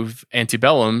to move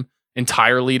Antebellum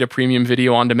entirely to premium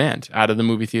video on demand out of the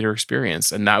movie theater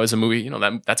experience. And that was a movie,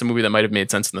 that's a movie that might have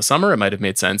made sense in the summer. It might have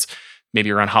made sense maybe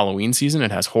around Halloween season.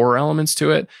 It has horror elements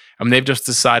to it. They've just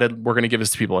decided we're going to give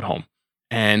this to people at home.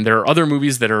 And there are other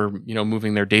movies that are,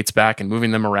 moving their dates back and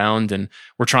moving them around. And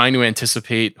we're trying to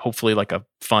anticipate hopefully like a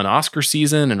fun Oscar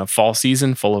season and a fall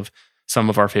season full of some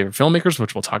of our favorite filmmakers,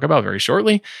 which we'll talk about very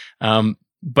shortly.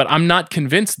 But I'm not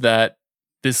convinced that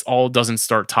this all doesn't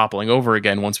start toppling over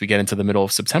again once we get into the middle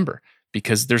of September,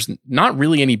 because there's not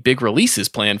really any big releases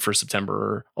planned for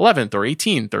September 11th or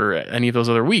 18th or any of those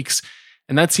other weeks.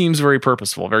 And that seems very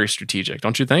purposeful, very strategic,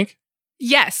 don't you think?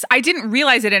 Yes, I didn't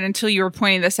realize it until you were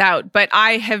pointing this out, but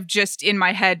I have just in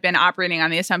my head been operating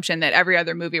on the assumption that every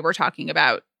other movie we're talking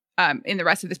about in the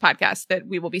rest of this podcast that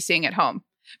we will be seeing at home.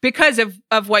 Because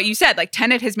of what you said, like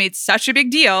Tenet has made such a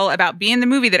big deal about being the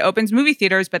movie that opens movie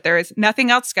theaters, but there is nothing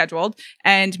else scheduled.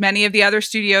 And many of the other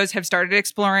studios have started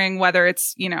exploring whether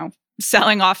it's,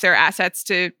 selling off their assets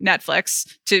to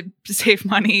Netflix to save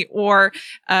money or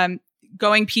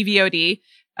going PVOD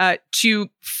to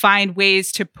find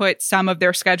ways to put some of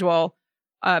their schedule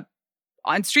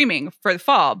on streaming for the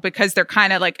fall, because they're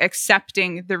kind of like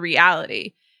accepting the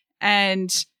reality.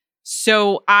 And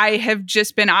so I have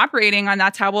just been operating on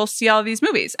that's how we'll see all of these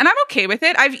movies. And I'm okay with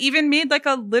it. I've even made like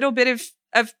a little bit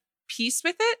of peace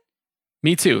with it.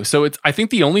 Me too. So I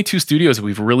think the only two studios that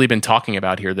we've really been talking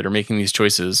about here that are making these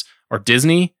choices are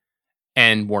Disney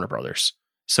and Warner Brothers.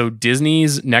 So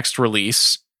Disney's next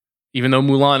release, even though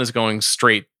Mulan is going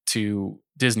straight to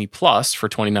Disney Plus for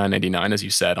 $29.99, as you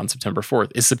said, on September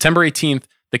 4th, is September 18th,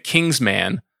 The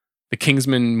Kingsman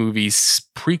movie's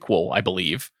prequel, I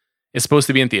believe, is supposed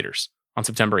to be in theaters on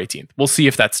September 18th. We'll see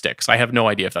if that sticks. I have no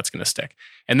idea if that's going to stick.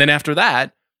 And then after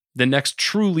that, the next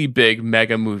truly big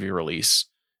mega movie release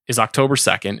is October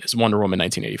 2nd, is Wonder Woman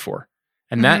 1984.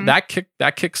 And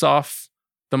that kicks off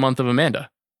the month of Amanda.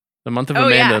 The month of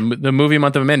Amanda, the movie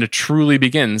month of Amanda truly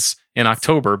begins in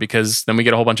October, because then we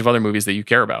get a whole bunch of other movies that you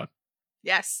care about.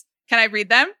 Yes. Can I read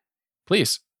them?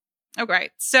 Please. Oh,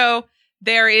 great. So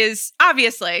there is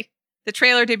obviously the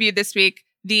trailer debuted this week.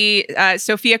 The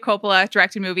Sofia Coppola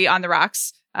directed movie On the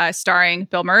Rocks, starring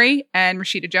Bill Murray and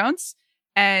Rashida Jones.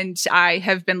 And I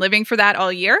have been living for that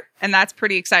all year. And that's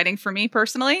pretty exciting for me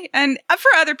personally. And for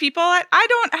other people, I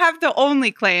don't have the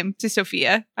only claim to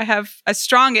Sofia. I have a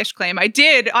strongish claim. I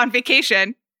did on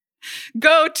vacation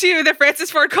go to the Francis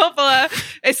Ford Coppola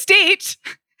estate.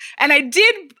 And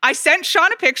I sent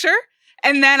Sean a picture.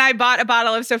 And then I bought a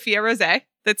bottle of Sofia Rosé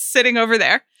that's sitting over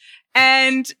there.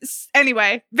 And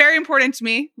anyway, very important to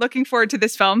me. Looking forward to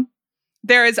this film.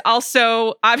 There is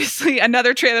also obviously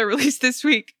another trailer released this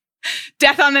week.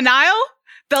 Death on the Nile,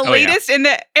 the latest in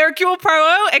the Hercule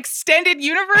Poirot extended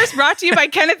universe, brought to you by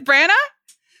Kenneth Branagh.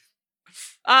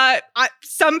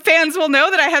 Some fans will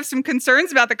know that I have some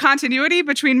concerns about the continuity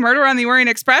between Murder on the Orient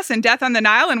Express and Death on the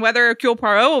Nile, and whether Hercule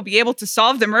Poirot will be able to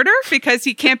solve the murder, because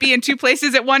he can't be in two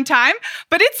places at one time.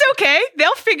 But it's okay.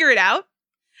 They'll figure it out.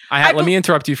 Let me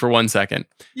interrupt you for 1 second.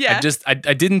 Yeah. I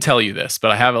didn't tell you this,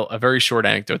 but I have a very short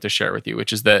anecdote to share with you,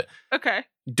 which is that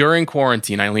during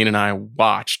quarantine, Eileen and I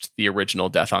watched the original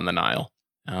Death on the Nile.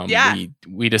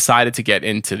 We decided to get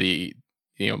into the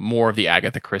more of the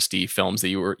Agatha Christie films that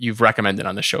you've recommended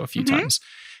on the show a few times,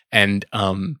 and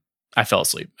I fell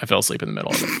asleep. I fell asleep in the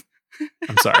middle of it.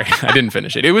 I'm sorry, I didn't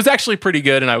finish it. It was actually pretty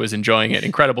good, and I was enjoying it.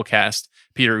 Incredible cast: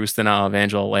 Peter Ustinov,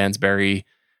 Angela Lansbury.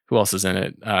 Who else is in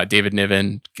it? David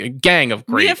Niven, a gang of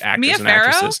great actors and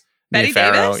actresses. Betty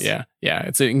Davis? Yeah.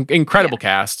 It's an incredible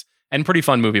cast and pretty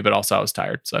fun movie, but also I was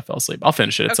tired, so I fell asleep. I'll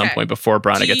finish it at some point before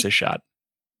Brana gets his shot.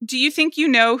 Do you think you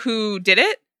know who did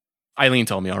it? Eileen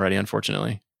told me already,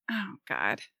 unfortunately. Oh,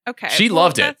 God. Okay. She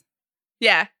loved it.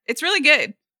 Yeah, it's really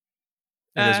good.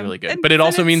 It is really good. But it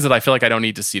also means that I feel like I don't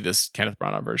need to see this Kenneth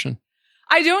Branagh version.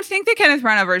 I don't think the Kenneth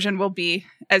Branagh version will be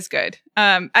as good.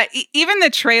 Even the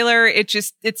trailer,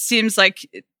 it seems like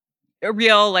a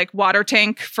real like water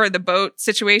tank for the boat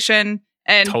situation.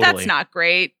 And that's not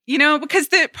great, because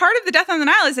the part of the Death on the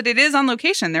Nile is that it is on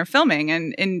location. They're filming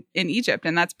in Egypt,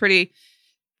 and that's pretty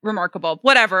remarkable.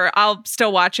 Whatever, I'll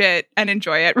still watch it and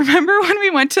enjoy it. Remember when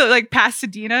we went to like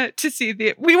Pasadena to see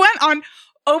we went on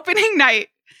opening night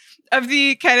of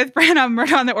the Kenneth Branagh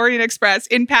Murder on the Orient Express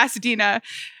in Pasadena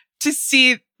to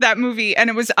see that movie,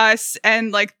 and it was us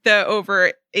and like the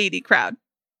over 80 crowd.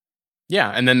 Yeah,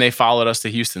 and then they followed us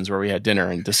to Houston's where we had dinner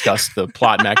and discussed the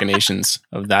plot machinations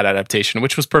of that adaptation,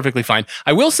 which was perfectly fine.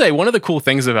 I will say one of the cool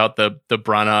things about the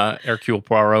Branagh Hercule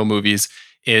Poirot movies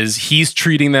is he's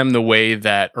treating them the way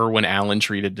that Irwin Allen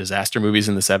treated disaster movies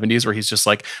in the 70s, where he's just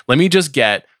like, let me just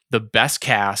get the best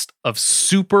cast of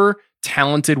super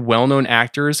talented, well-known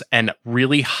actors and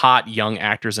really hot young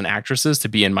actors and actresses to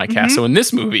be in my cast. So in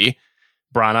this movie,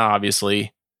 Branagh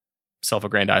obviously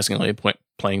self-aggrandizingly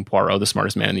playing Poirot, the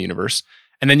smartest man in the universe.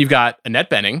 And then you've got Annette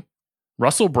Bening,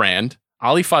 Russell Brand,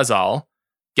 Ali Fazal,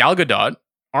 Gal Gadot,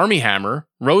 Armie Hammer,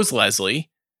 Rose Leslie,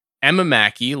 Emma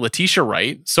Mackey, Letitia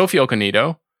Wright, Sophie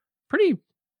Okonedo. Pretty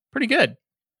good.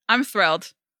 I'm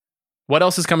thrilled. What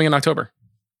else is coming in October?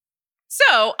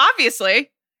 So,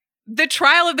 obviously, the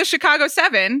Trial of the Chicago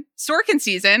 7, Sorkin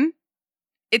season,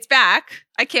 it's back.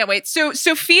 I can't wait. So,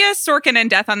 Sophia, Sorkin, and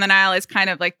Death on the Nile is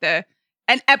kind of like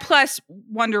and plus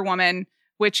Wonder Woman,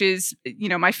 which is,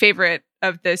 my favorite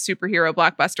of the superhero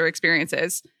blockbuster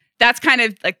experiences. That's kind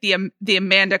of like the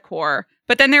Amanda core.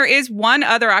 But then there is one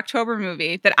other October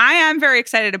movie that I am very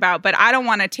excited about, but I don't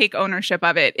want to take ownership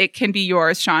of it. It can be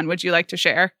yours, Sean. Would you like to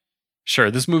share? Sure.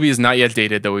 This movie is not yet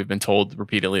dated, though we've been told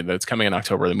repeatedly that it's coming in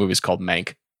October. The movie is called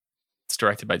Mank. It's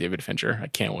directed by David Fincher. I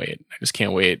can't wait. I just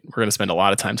can't wait. We're going to spend a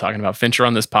lot of time talking about Fincher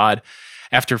on this pod.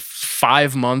 After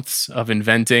 5 months of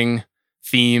inventing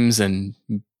themes and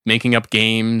making up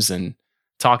games and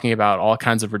talking about all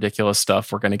kinds of ridiculous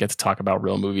stuff, we're going to get to talk about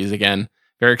real movies again.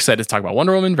 Very excited to talk about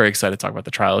Wonder Woman. Very excited to talk about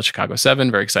the Trial of Chicago 7.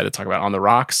 Very excited to talk about On the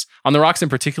Rocks. On the Rocks in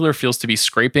particular feels to be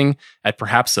scraping at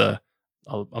perhaps a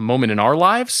moment in our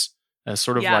lives as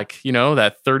sort of like,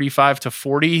 that 35 to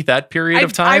 40, that period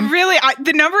of time.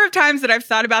 The number of times that I've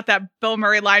thought about that Bill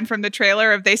Murray line from the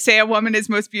trailer of they say a woman is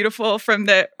most beautiful from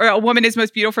the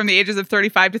ages of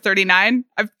 35 to 39.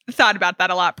 I've thought about that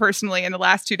a lot personally in the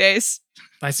last 2 days.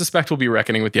 I suspect we'll be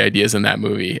reckoning with the ideas in that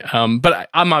movie. But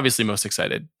I'm obviously most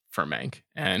excited for Mank.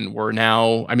 And we're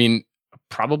now,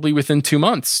 probably within 2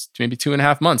 months, maybe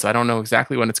 2.5 months. I don't know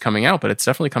exactly when it's coming out, but it's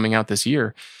definitely coming out this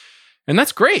year. And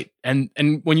that's great. And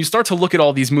when you start to look at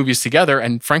all these movies together,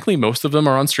 and frankly, most of them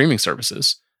are on streaming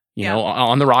services. You know,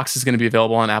 On the Rocks is going to be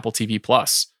available on Apple TV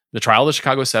Plus. The Trial of the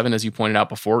Chicago 7, as you pointed out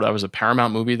before, that was a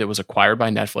Paramount movie that was acquired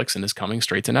by Netflix and is coming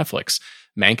straight to Netflix.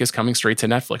 Mank is coming straight to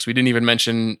Netflix. We didn't even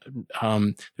mention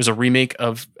there's a remake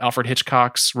of Alfred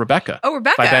Hitchcock's Rebecca. Oh,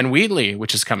 Rebecca. By Ben Wheatley,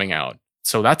 which is coming out.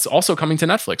 So that's also coming to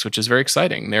Netflix, which is very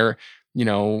exciting. They're,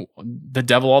 The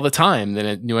Devil All the Time,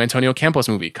 the new Antonio Campos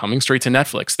movie, coming straight to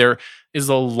Netflix. There is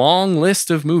a long list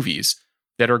of movies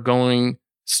that are going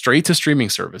straight to streaming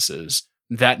services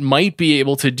that might be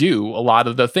able to do a lot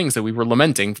of the things that we were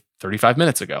lamenting 35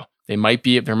 minutes ago. There might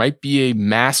be a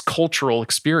mass cultural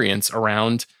experience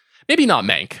around, maybe not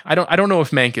Mank. I don't know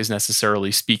if Mank is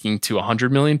necessarily speaking to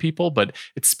 100 million people, but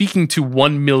it's speaking to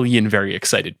 1 million very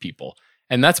excited people.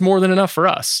 And that's more than enough for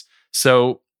us.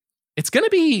 So it's going to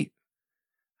be,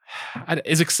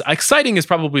 exciting is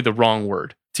probably the wrong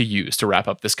word to use to wrap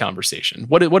up this conversation.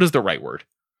 What is the right word?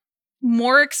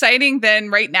 More exciting than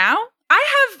right now?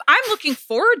 I'm looking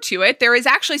forward to it. There is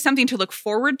actually something to look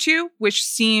forward to, which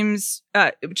is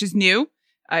new.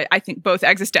 I think both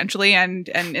existentially and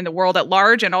in the world at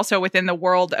large, and also within the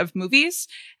world of movies.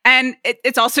 And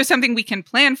it's also something we can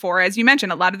plan for. As you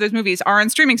mentioned, a lot of those movies are on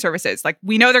streaming services. Like,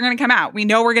 we know they're going to come out. We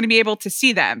know we're going to be able to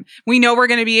see them. We know we're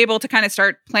going to be able to kind of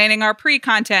start planning our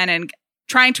pre-content and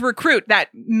trying to recruit that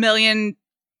 1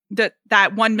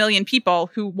 million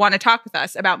people who want to talk with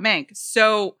us about Mank.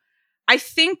 So I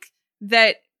think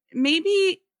that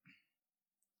maybe,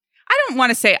 I don't want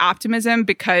to say optimism,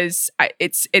 because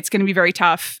it's going to be very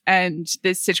tough, and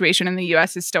this situation in the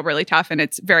US is still really tough, and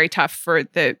it's very tough for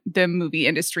the movie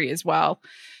industry as well.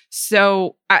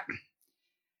 So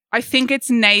I think it's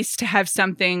nice to have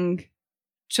something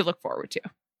to look forward to.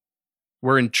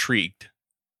 We're intrigued.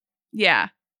 Yeah.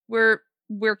 We're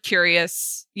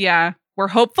curious. Yeah. We're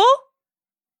hopeful.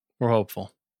 We're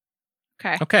hopeful.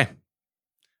 Okay.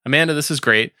 Amanda, this is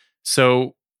great.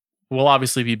 So we'll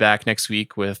obviously be back next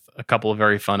week with a couple of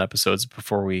very fun episodes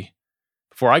before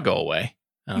I go away,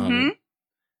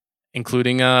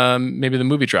 including maybe the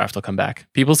movie draft will come back.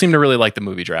 People seem to really like the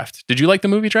movie draft. Did you like the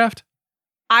movie draft?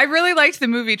 I really liked the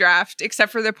movie draft,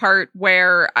 except for the part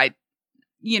where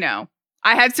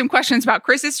I had some questions about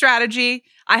Chris's strategy.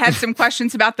 I had some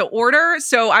questions about the order.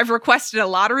 So I've requested a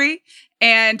lottery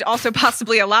and also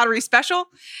possibly a lottery special.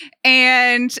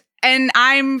 And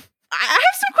I have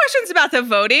some questions about the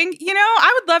voting.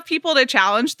 I would love people to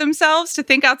challenge themselves, to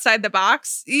think outside the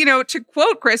box. To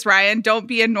quote Chris Ryan, don't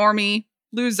be a normie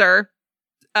loser.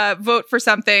 Vote for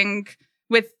something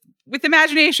with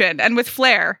imagination and with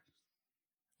flair.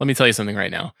 Let me tell you something right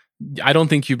now. I don't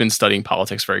think you've been studying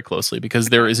politics very closely, because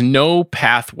there is no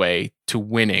pathway to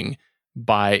winning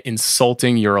by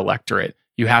insulting your electorate.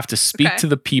 You have to speak to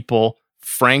the people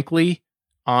frankly,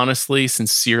 honestly,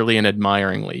 sincerely, and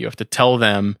admiringly. You have to tell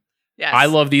them, yes, I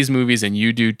love these movies and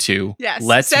you do too. Yes.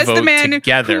 Let's Says vote the man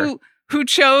together. Who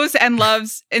chose and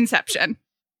loves Inception.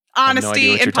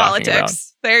 Honesty in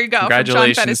politics. There you go.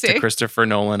 Congratulations to Christopher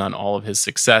Nolan on all of his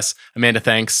success. Amanda,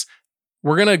 thanks.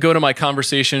 We're going to go to my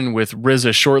conversation with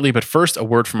RZA shortly, but first, a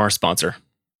word from our sponsor.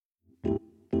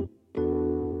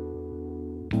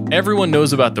 Everyone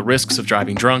knows about the risks of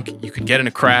driving drunk. You could get in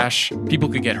a crash, people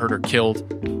could get hurt or killed.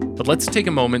 But let's take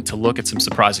a moment to look at some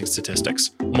surprising statistics.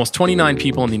 Almost 29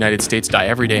 people in the United States die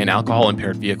every day in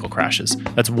alcohol-impaired vehicle crashes.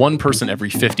 That's one person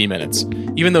every 50 minutes.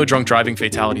 Even though drunk driving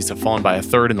fatalities have fallen by a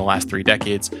third in the last 3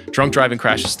 decades, drunk driving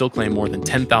crashes still claim more than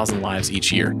 10,000 lives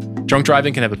each year. Drunk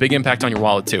driving can have a big impact on your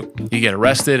wallet too. You get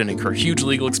arrested and incur huge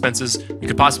legal expenses. You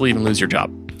could possibly even lose your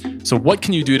job. So what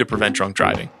can you do to prevent drunk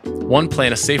driving? 1,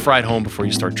 plan a safe ride home before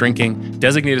you start drinking,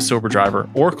 designate a sober driver,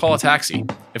 or call a taxi.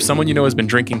 If someone you know has been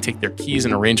drinking, take their keys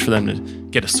and arrange for them to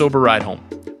get a sober ride home.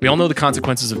 We all know the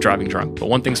consequences of driving drunk, but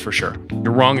one thing's for sure.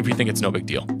 You're wrong if you think it's no big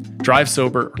deal. Drive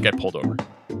sober or get pulled over.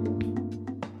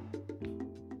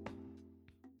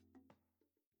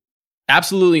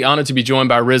 Absolutely honored to be joined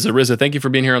by RZA. RZA, thank you for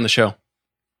being here on the show.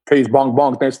 Peace, bong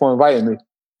bong. Thanks for inviting me.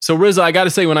 So RZA, I got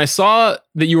to say, when I saw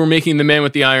that you were making The Man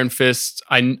with the Iron Fist,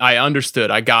 I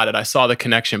understood. I got it. I saw the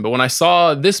connection. But when I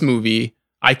saw this movie,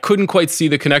 I couldn't quite see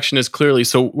the connection as clearly.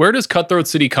 So where does Cutthroat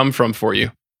City come from for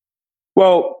you?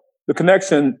 Well, the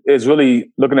connection is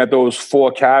really looking at those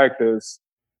 4 characters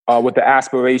with the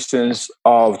aspirations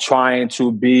of trying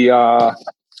to be, trying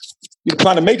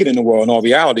to make it in the world in all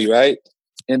reality, right?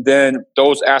 And then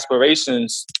those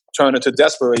aspirations turn into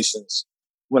desperations.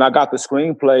 When I got the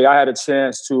screenplay, I had a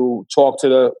chance to talk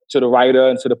to the writer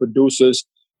and to the producers.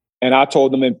 And I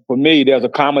told them, for me, there's a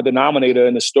common denominator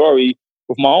in the story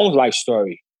with my own life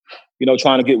story.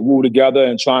 Trying to get woo together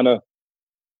and trying to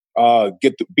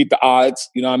beat the odds,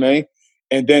 you know what I mean?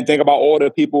 And then think about all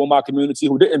the people in my community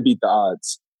who didn't beat the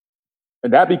odds.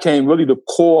 And that became really the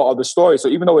core of the story. So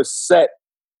even though it's set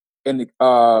in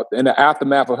the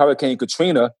aftermath of Hurricane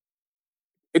Katrina,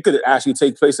 it could actually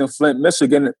take place in Flint,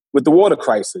 Michigan with the water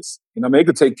crisis. It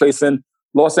could take place in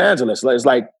Los Angeles. It's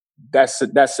like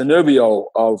that scenario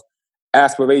of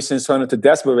aspirations turning to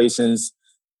desperations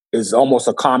is almost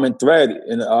a common thread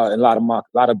in a lot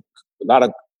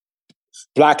of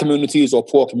Black communities or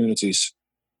poor communities.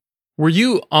 Were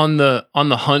you on the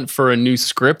hunt for a new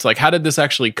script? Like, how did this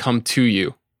actually come to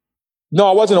you? No,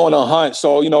 I wasn't on a hunt.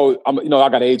 So, I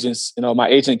got agents. My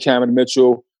agent Cameron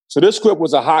Mitchell. So this script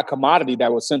was a hot commodity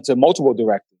that was sent to multiple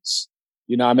directors.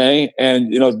 You know what I mean?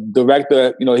 And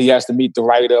director, he has to meet the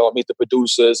writer or meet the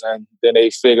producers, and then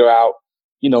they figure out,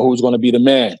 who's going to be the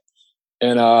man.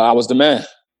 And I was the man.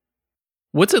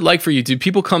 What's it like for you? Do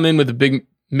people come in with a big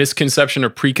misconception or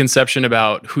preconception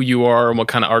about who you are and what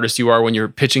kind of artist you are when you're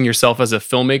pitching yourself as a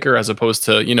filmmaker, as opposed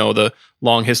to, the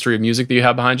long history of music that you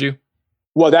have behind you?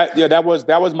 Well, that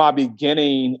was my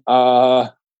beginning.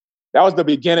 That was the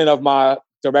beginning of my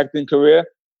directing career.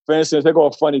 For instance, I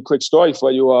got a funny quick story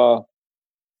for you.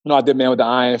 I did Man with the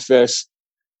Iron Fist,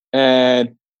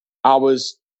 and I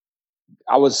was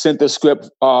sent the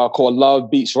script called Love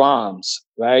Beats Rhymes,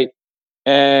 right?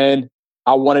 And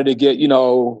I wanted to get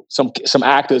some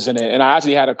actors in it, and I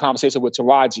actually had a conversation with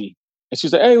Taraji, and she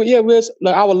said, "Hey, yeah, Riz,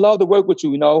 look, I would love to work with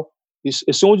you. As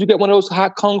soon as you get one of those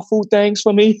hot kung fu things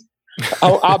for me,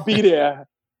 I'll be there."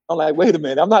 I'm like, wait a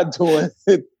minute, I'm not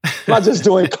just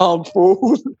doing kung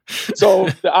fu. So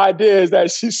the idea is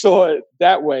that she saw it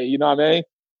that way, you know what I mean?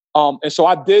 And so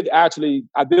I did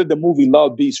the movie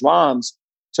Love Beats Rhymes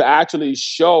to actually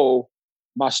show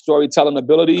my storytelling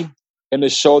ability and to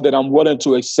show that I'm willing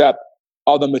to accept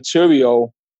other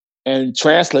material and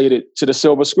translate it to the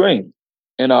silver screen.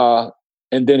 And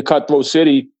then Cutthroat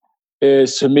City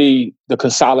is, to me, the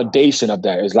consolidation of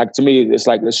that. It's like, to me, it's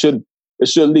like it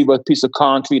should leave a piece of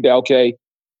concrete that, okay,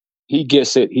 he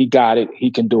gets it, he got it, he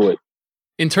can do it.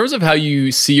 In terms of how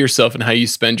you see yourself and how you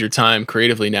spend your time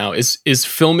creatively now, is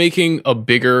filmmaking a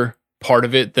bigger part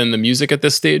of it than the music at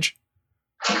this stage?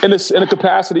 In a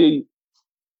capacity,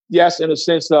 yes, in a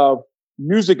sense of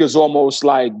music is almost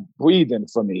like breathing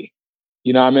for me.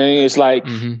 You know what I mean? It's like,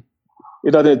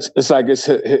 it's like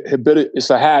it's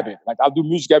a habit. Like I'll do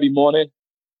music every morning.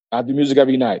 I do music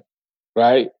every night,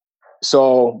 right?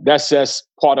 So that's just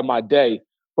part of my day.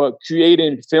 But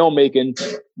creating filmmaking,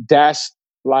 that's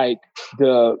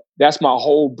that's my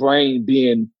whole brain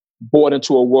being brought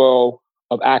into a world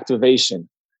of activation.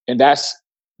 And that's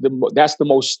the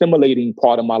most stimulating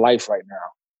part of my life right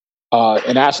now.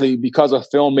 And actually, because of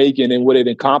filmmaking and what it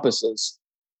encompasses,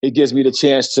 it gives me the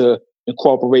chance to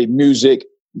incorporate music,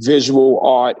 visual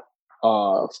art,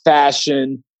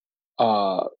 fashion,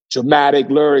 dramatic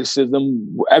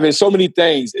lyricism. I mean, so many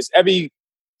things. It's every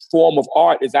form of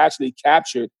art is actually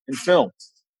captured in film.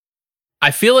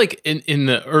 I feel like in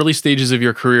the early stages of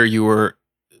your career, you were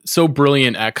so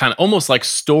brilliant at kind of almost like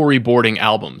storyboarding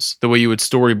albums, the way you would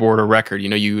storyboard a record. You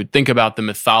know, you would think about the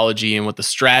mythology and what the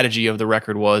strategy of the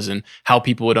record was and how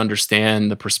people would understand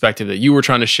the perspective that you were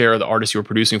trying to share, the artist you were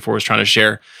producing for was trying to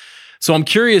share. So I'm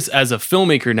curious, as a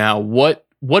filmmaker now, what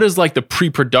is like the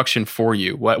pre-production for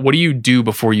you? What do you do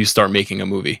before you start making a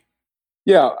movie?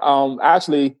 Yeah,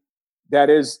 actually, that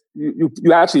is, you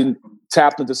actually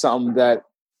tapped into something that,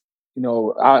 you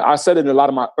know, I said it in a lot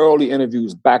of my early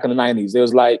interviews back in the 90s. It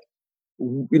was like,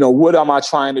 you know, what am I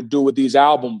trying to do with these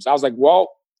albums? I was like, well,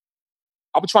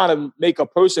 I'm trying to make a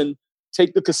person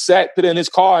take the cassette, put it in his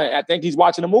car, and I think he's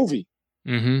watching a movie.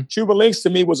 Cuban Links to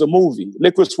me was a movie.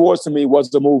 Liquid Swords to me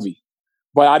was a movie.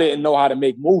 But I didn't know how to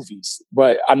make movies.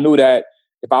 But I knew that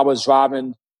if I was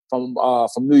driving from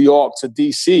New York to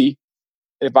DC,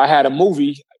 if I had a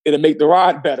movie, it'd make the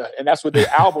ride better. And that's what the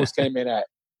albums came in at.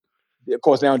 Of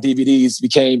course, now DVDs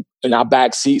became in our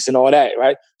back seats and all that,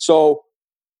 right? So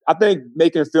I think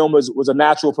making film was a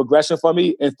natural progression for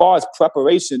me. And as far as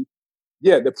preparation,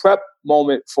 yeah, the prep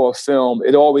moment for a film,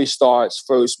 it always starts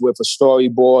first with a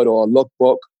storyboard or a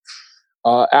lookbook.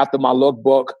 After my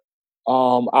lookbook,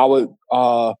 I would,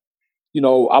 you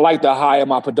know, I like to hire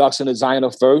my production designer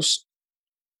first.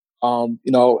 You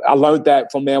know, I learned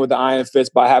that from Man with the Iron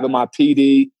Fist by having my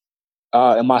PD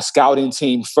and my scouting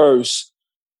team first.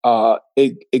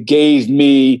 It gave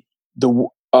me a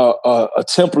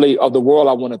template of the world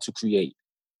I wanted to create.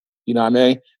 You know what I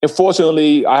mean? And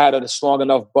fortunately, I had a strong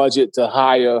enough budget to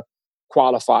hire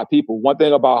qualified people. One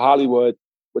thing about Hollywood,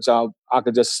 which I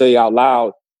could just say out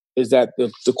loud, is that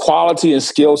the quality and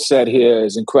skill set here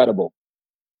is incredible.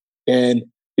 And,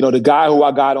 you know, the guy who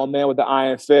I got on Man with the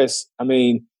Iron Fist, I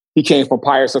mean, he came from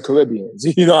Pirates of the Caribbean.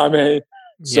 You know what I mean?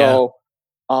 Yeah. So,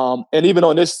 and even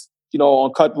on this, you know,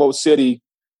 on Cutthroat City,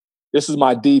 this is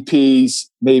my DP's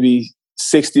maybe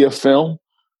 60th film.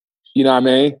 You know what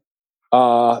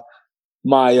I mean?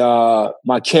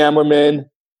 My cameraman,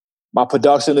 my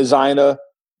production designer,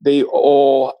 they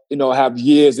all, you know, have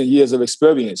years and years of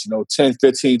experience, you know, 10,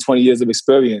 15, 20 years of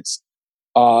experience.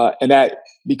 And that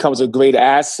becomes a great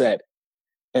asset.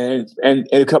 And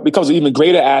it becomes an even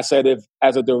greater asset if,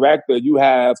 as a director, you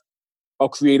have a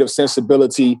creative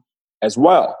sensibility as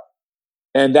well.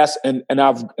 And I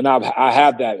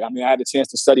have that. I mean, I had a chance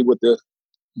to study with the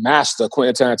master,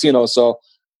 Quentin Tarantino. So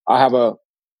I have a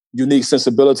unique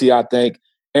sensibility, I think.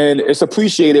 And it's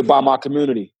appreciated by my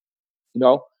community. You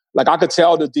know, like I could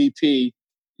tell the DP,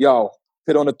 yo,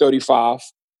 put on the 35.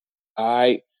 All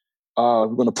right. We're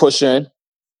going to push in.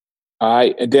 All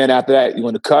right. And then after that, you're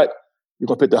going to cut. You're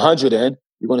going to put the 100 in.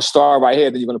 You're going to start right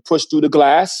here. Then you're going to push through the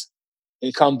glass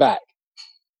and come back.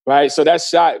 Right. So that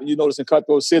shot, you notice in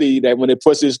Cutthroat City, that when it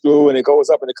pushes through and it goes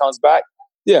up and it comes back.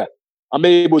 Yeah. I'm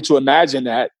able to imagine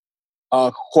that.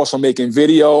 Of course, from making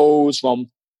videos, from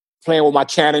playing with my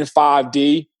Canon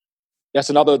 5D. That's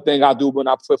another thing I do when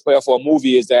I prepare for a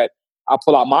movie is that I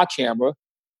pull out my camera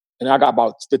and I got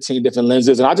about 15 different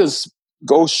lenses and I just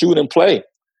go shoot and play.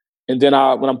 And then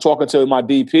when I'm talking to my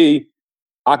DP,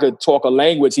 I could talk a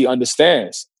language he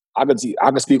understands. I could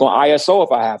speak on ISO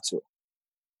if I have to,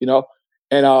 you know?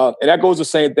 And that goes the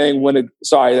same thing when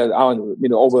sorry, I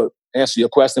don't over answer your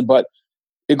question, but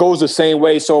it goes the same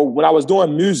way. So when I was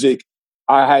doing music,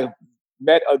 I had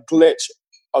met a glitch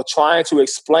of trying to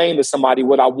explain to somebody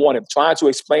what I wanted, trying to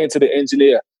explain to the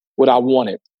engineer what I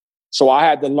wanted. So I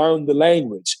had to learn the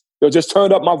language. Yo, just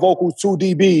turn up my vocals 2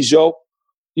 dBs, yo.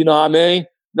 You know what I mean?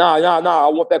 Nah, I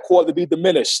want that chord to be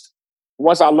diminished.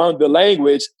 Once I learned the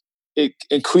language, it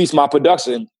increased my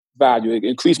production value. It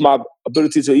increased my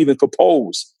ability to even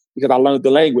compose because I learned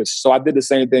the language. So I did the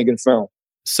same thing in film.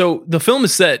 So the film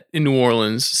is set in New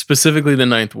Orleans, specifically the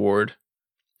Ninth Ward.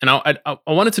 And I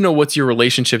wanted to know what's your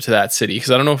relationship to that city,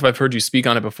 because I don't know if I've heard you speak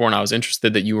on it before, and I was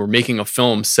interested that you were making a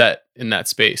film set in that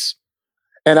space.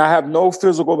 And I have no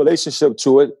physical relationship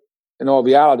to it in all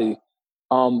reality,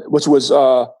 which was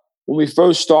when we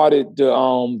first started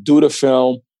to do the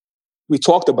film, we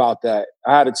talked about that.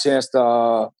 I had a chance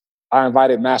to. I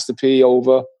invited Master P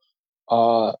over,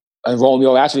 and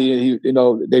Romeo. Actually,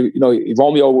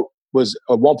 Romeo was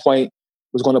at one point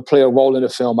was going to play a role in the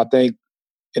film. I think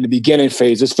in the beginning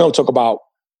phase. This film took about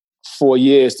 4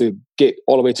 years to get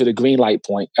all the way to the green light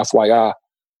point. FYI,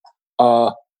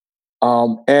 and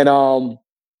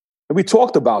we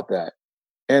talked about that,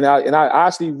 and I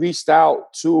actually reached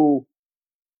out to,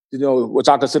 which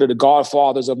I consider the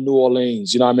godfathers of New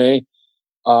Orleans. You know what I mean?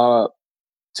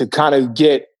 To kind of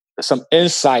get some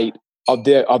insight of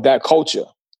that culture.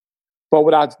 But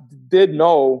what I did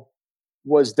know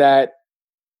was that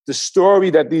the story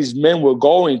that these men were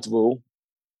going through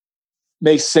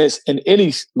makes sense in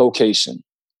any location.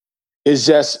 It's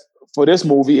just, for this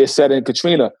movie, it's set in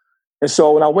Katrina. And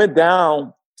so when I went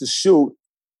down to shoot,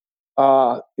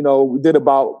 we did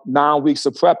about 9 weeks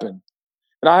of prepping.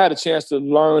 And I had a chance to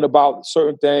learn about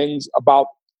certain things about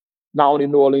not only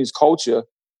New Orleans culture,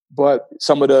 but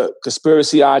some of the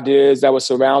conspiracy ideas that were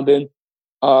surrounding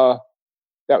Hurricane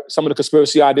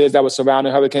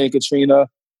Katrina,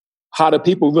 how the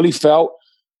people really felt.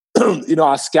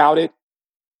 I scouted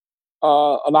a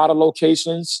lot of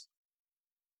locations.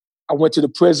 I went to the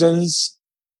prisons.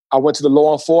 I went to the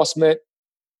law enforcement.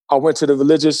 I went to the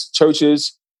religious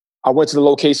churches. I went to the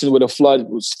locations where the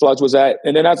floods was at.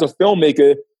 And then as a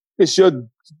filmmaker, it's your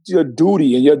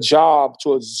duty and your job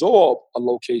to absorb a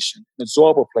location,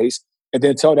 absorb a place, and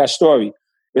then tell that story.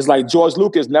 It's like George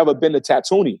Lucas never been to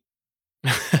Tatooine.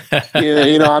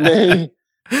 You know what I mean?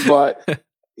 But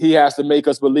he has to make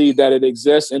us believe that it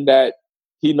exists and that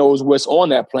he knows what's on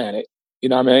that planet. You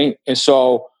know what I mean? And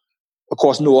so, of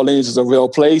course, New Orleans is a real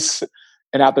place.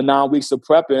 And after 9 weeks of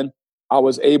prepping, I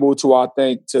was able to, I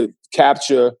think, to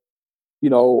capture,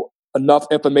 enough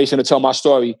information to tell my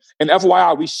story. And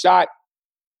FYI, we shot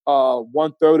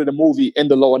 1/3 of the movie in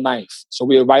the Lower Ninth. So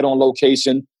we were right on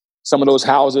location. Some of those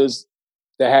houses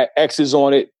that had X's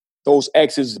on it, those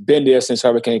X's been there since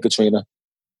Hurricane Katrina.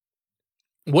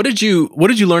 What did you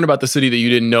learn about the city that you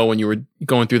didn't know when you were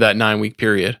going through that 9-week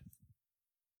period?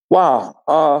 Wow.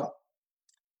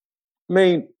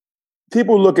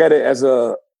 People look at it as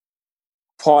a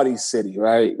party city,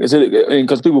 right?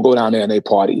 Because people go down there and they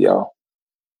party, yo.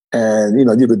 And, you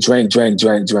could drink.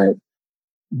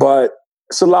 But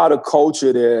it's a lot of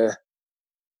culture there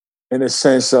in the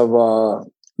sense of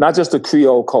not just the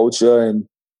Creole culture and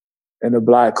the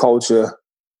Black culture,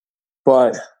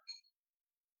 but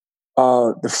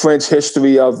the French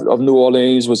history of New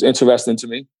Orleans was interesting to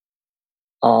me.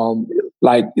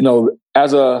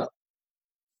 As a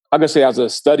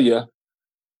studier,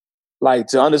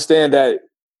 to understand that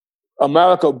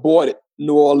America bought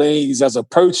New Orleans as a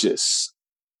purchase.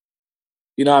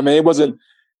 You know what I mean? It wasn't,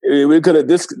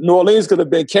 New Orleans could have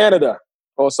been Canada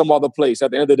or some other place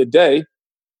at the end of the day,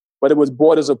 but it was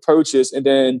bought as a purchase and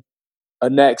then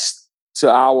annexed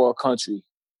to our country.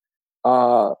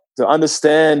 To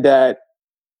understand that,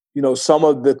 some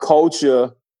of the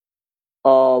culture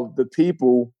of the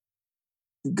people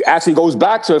actually goes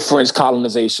back to French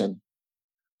colonization.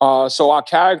 So our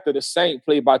character, the Saint,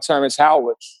 played by Terrence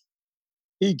Howard,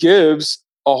 he gives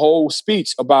a whole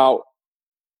speech about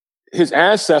his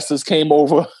ancestors came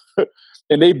over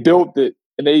and they built it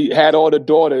and they had all the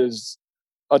daughters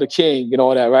of the king and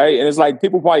all that, right? And it's like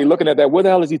people probably looking at that, what the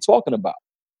hell is he talking about?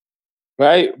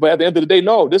 Right? But at the end of the day,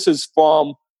 no, this is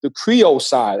from the Creole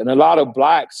side. And a lot of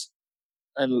Blacks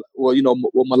and,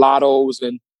 mulattoes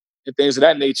and things of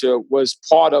that nature was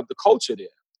part of the culture there.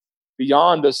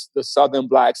 Beyond the Southern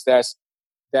Blacks, that's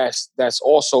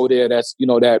also there. That's,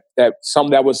 that some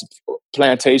that was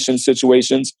plantation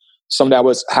situations, some that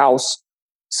was house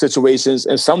situations,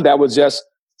 and some that was just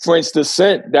French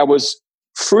descent that was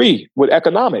free with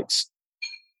economics.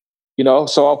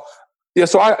 So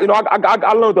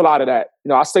I learned a lot of that.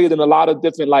 I stayed in a lot of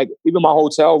different, even my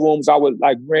hotel rooms, I would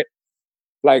rent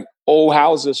old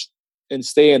houses and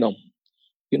stay in them.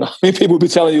 People be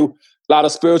telling you a lot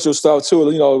of spiritual stuff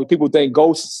too. People think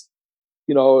ghosts,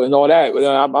 and all that.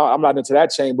 I'm not into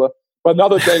that chamber. But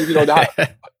another thing,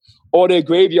 all their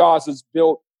graveyards is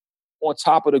built on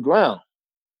top of the ground,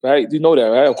 right? You know that,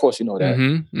 right? Of course you know that.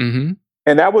 Mm-hmm, mm-hmm.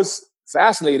 And that was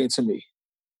fascinating to me.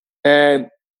 And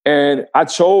I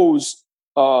chose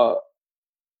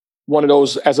one of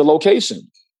those as a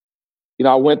location.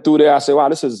 I went through there. I said, wow,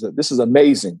 this is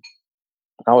amazing.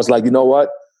 I was like, you know what?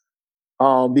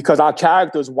 Because our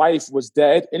character's wife was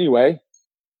dead anyway,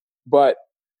 but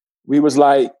we was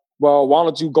like, well, why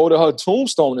don't you go to her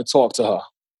tombstone and talk to her,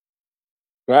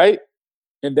 right?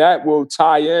 And that will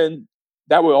tie in,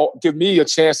 that will give me a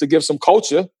chance to give some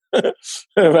culture,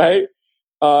 right?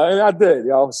 And I did,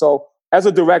 So as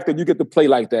a director, you get to play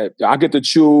like that. I get to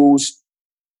choose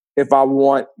if I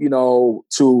want,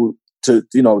 to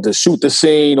shoot the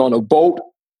scene on a boat.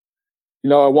 At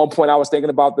one point I was thinking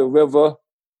about the river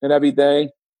and everything.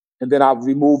 And then I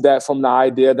removed that from the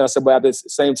idea. Then I said, but at the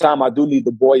same time, I do need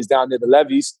the boys down near the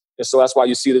levees. And so that's why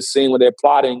you see the scene when they're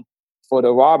plotting for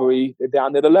the robbery, they're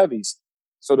down near the levees.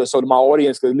 So my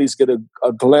audience could at least get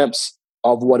a glimpse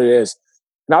of what it is.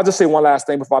 And I'll just say one last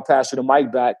thing before I pass you the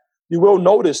mic back. You will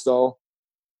notice, though,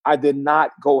 I did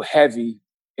not go heavy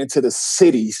into the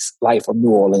city's life of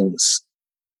New Orleans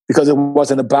because it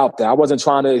wasn't about that. I wasn't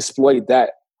trying to exploit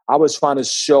that. I was trying to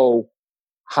show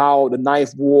how the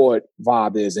Ninth Ward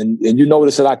vibe is. And you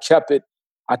notice that I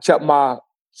kept my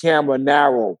camera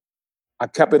narrow. I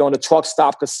kept it on the truck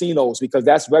stop casinos because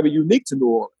that's very unique to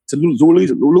New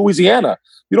Orleans, to Louisiana.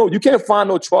 You can't find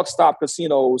no truck stop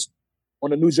casinos on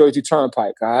the New Jersey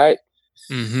Turnpike, all right?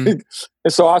 Mm-hmm.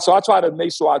 And so I try to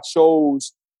make sure I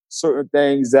chose certain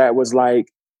things that was like,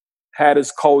 had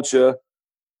its culture,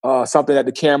 something that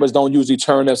the cameras don't usually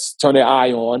turn their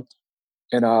eye on.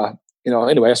 And,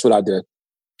 anyway, that's what I did.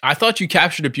 I thought you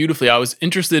captured it beautifully. I was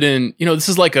interested in, this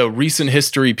is like a recent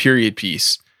history period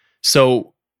piece.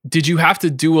 So did you have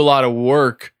to do a lot of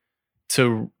work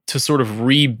to sort of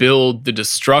rebuild the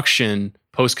destruction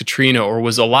post Katrina, or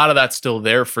was a lot of that still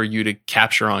there for you to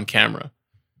capture on camera?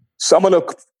 Some of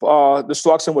the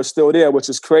destruction was still there, which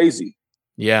is crazy.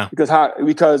 Yeah.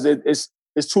 Because it's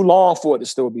too long for it to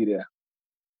still be there.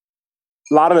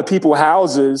 A lot of the people's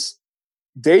houses,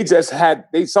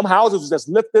 some houses was just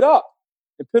lifted up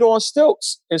and put on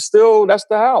stilts, and still that's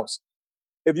the house.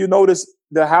 If you notice,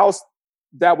 the house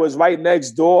that was right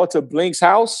next door to Blink's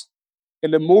house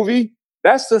in the movie,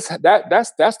 that's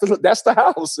the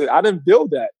house. I didn't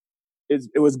build that.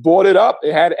 It was boarded up.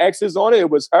 It had X's on it. It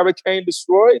was hurricane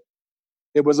destroyed.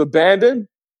 It was abandoned,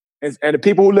 and the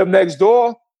people who lived next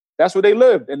door, that's where they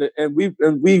lived. And I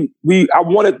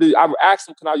asked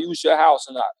them, can I use your house?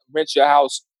 And I rent your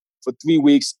house for 3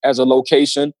 weeks as a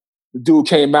location. The dude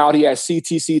came out. He had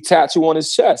CTC tattoo on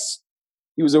his chest.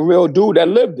 He was a real dude that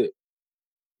lived it.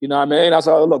 You know what I mean? I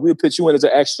said, look, we'll put you in as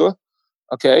an extra,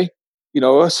 okay? And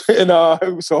we're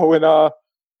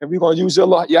gonna use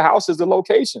your house as the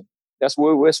location. That's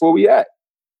where we at,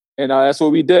 and that's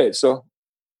what we did. So,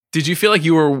 did you feel like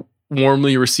you were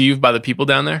warmly received by the people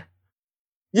down there?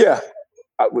 Yeah,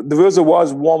 the RZA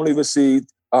was warmly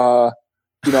received.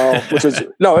 Which is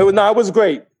it was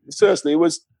great. Seriously, it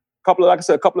was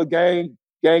a couple of gang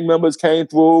members came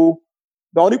through.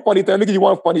 The only funny thing, let me give you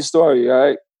one funny story, all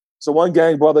right? So one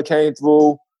gang brother came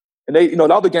through, and they, the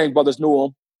other gang brothers knew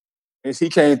him, and he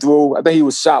came through. I think he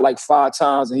was shot like 5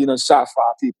 times, and he done shot 5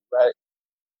 people, right?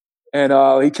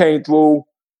 And he came through,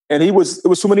 and there was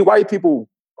too many white people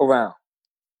around.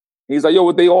 He's like, yo,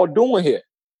 what they all doing here?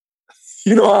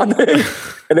 You know what I mean?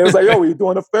 And they was like, yo, we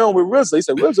doing a film with RZA. He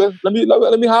said, RZA,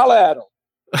 let me holler at him.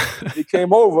 He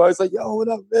came over. He's like, yo, what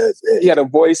up, Riz? He had a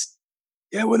voice.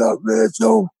 Yeah, what up, Riz?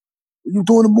 Yo, you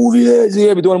doing a movie here?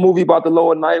 Yeah, we're doing a movie about the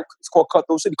lower ninth. It's called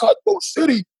Cutthroat City. Cutthroat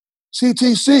City,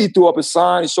 CTC. He threw up his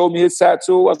sign. He showed me his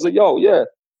tattoo. I was like, yo, yeah.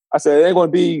 I said, it ain't going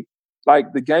to be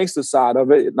like the gangster side of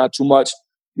it. Not too much.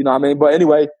 You know what I mean? But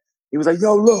anyway, he was like,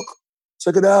 yo, look,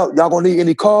 check it out. Y'all going to need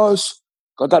any cars?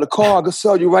 I got a car I can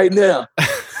sell you right now.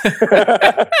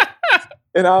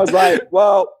 And I was like,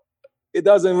 well, it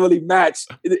doesn't really match.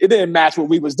 It didn't match what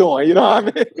we was doing, you know what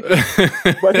I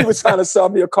mean? But he was trying to sell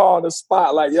me a car on the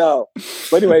spot, like, yo.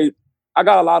 But anyway, I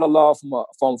got a lot of love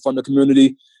from the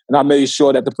community, and I made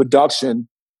sure that the production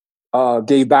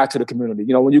gave back to the community.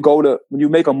 You know, when you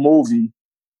make a movie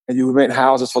and you rent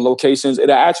houses for locations, it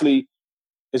actually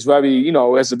is very,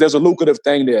 there's a lucrative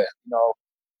thing there,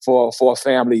 for a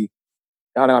family.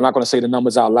 I'm not going to say the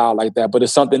numbers out loud like that, but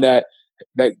it's something that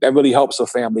really helps a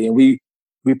family. And we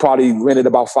probably rented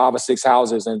about 5 or 6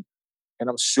 houses, and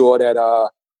I'm sure that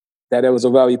it was a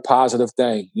very positive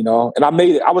thing, And I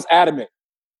made it. I was adamant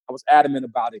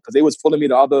about it because they was pulling me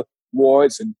to other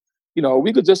wards, and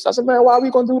we could just. I said, man, why are we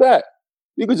going to do that?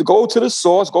 We could just go to the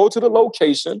source, go to the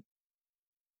location.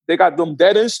 They got them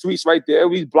dead end streets right there.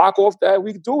 We block off that.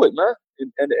 We could do it, man.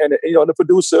 And the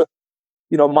producer,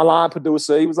 my line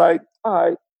producer, he was like, all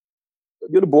right,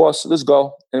 you're the boss. Let's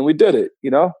go. And we did it,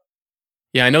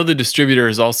 Yeah, I know the distributor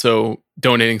is also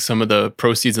donating some of the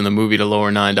proceeds in the movie to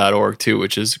lower9.org too,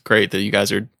 which is great that you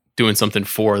guys are doing something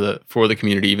for the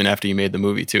community even after you made the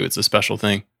movie too. It's a special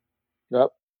thing. Yep.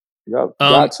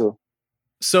 Got to.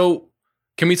 So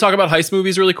can we talk about heist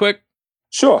movies really quick?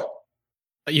 Sure.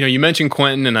 You mentioned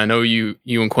Quentin, and I know you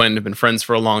and Quentin have been friends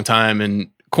for a long time, and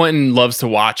Quentin loves to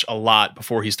watch a lot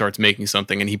before he starts making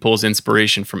something, and he pulls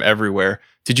inspiration from everywhere.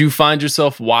 Did you find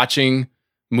yourself watching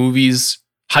movies,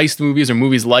 heist movies or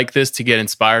movies like this to get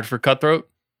inspired for Cutthroat?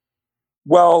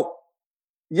 Well,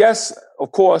 yes,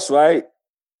 of course, right?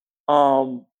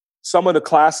 Some of the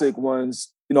classic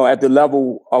ones, at the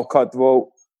level of Cutthroat,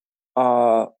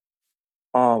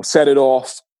 Set It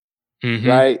Off,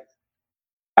 right?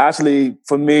 Actually,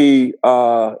 for me,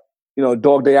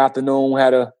 Dog Day Afternoon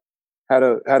had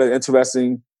an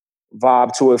interesting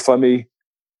vibe to it for me.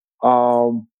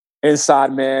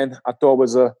 Inside Man, I thought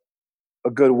was a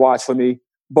good watch for me.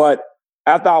 But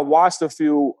after I watched a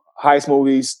few heist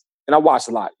movies, and I watched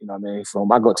a lot,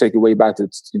 from I go take it way back to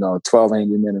 12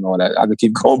 Angry Men and all that. I could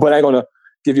keep going, but I ain't gonna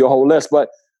give you a whole list. But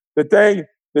the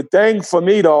thing for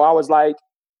me though, I was like,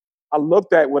 I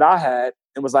looked at what I had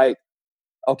and was like,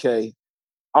 okay,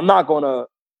 I'm not gonna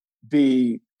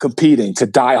be competing to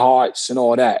Die Hards and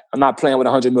all that. I'm not playing with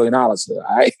 $100 million here,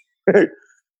 all right?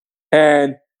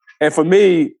 and for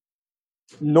me,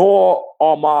 nor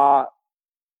are my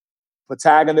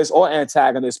protagonists or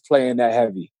antagonists playing that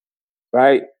heavy,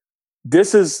 right?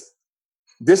 This is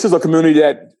a community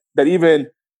that even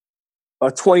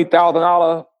a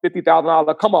 $20,000,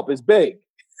 $50,000 come up is big.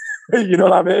 You know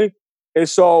what I mean? And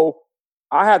so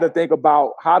I had to think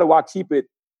about how do I keep it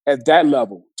at that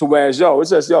level to where it's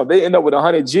just, they end up with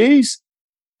 100 G's,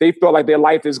 they feel like their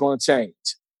life is going to change.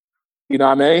 You know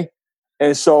what I mean?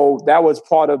 And so that was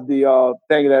part of the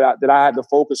thing that I had to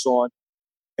focus on.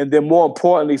 And then more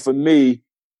importantly for me,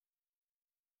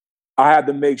 I had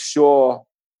to make sure,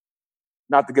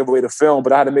 not to give away the film,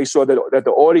 but I had to make sure that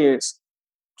the audience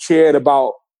cared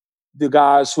about the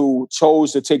guys who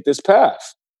chose to take this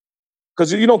path.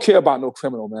 Because you don't care about no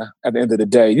criminal, man, at the end of the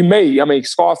day. You may,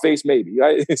 Scarface maybe,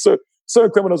 right?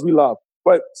 Certain criminals we love.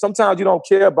 But sometimes you don't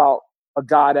care about a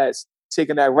guy that's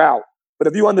taking that route. But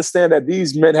if you understand that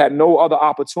these men had no other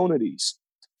opportunities,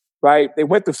 right? They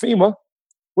went to FEMA.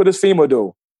 What does FEMA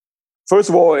do? First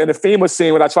of all, in the FEMA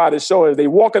scene, what I try to show is they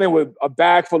walking in with a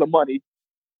bag full of money,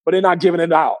 but they're not giving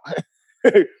it out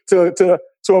to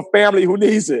a family who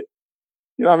needs it.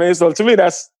 You know what I mean? So to me,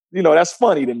 that's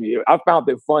funny to me. I found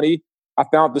it funny. I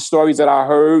found the stories that I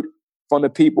heard from the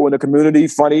people in the community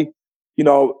funny.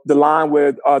 The line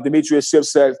where Demetrius Shipp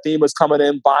said, FEMA's coming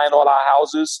in, buying all our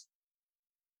houses.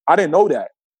 I didn't know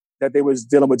that they was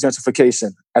dealing with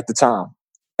gentrification at the time.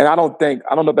 And I don't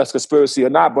know if that's conspiracy or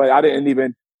not, but I didn't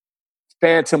even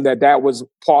phantom that was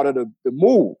part of the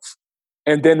move.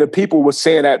 And then the people were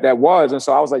saying that was. And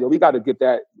so I was like, we got to get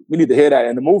that. We need to hear that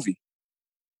in the movie.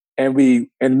 And me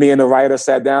and the writer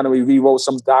sat down and we rewrote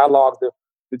some dialogue to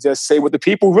just say what the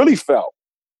people really felt.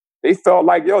 They felt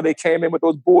like, they came in with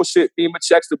those bullshit FEMA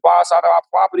checks to buy us out of our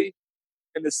property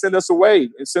and to send us away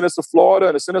and send us to Florida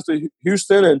and to send us to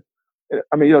Houston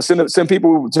send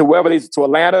people to to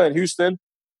Atlanta and Houston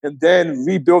and then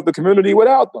rebuild the community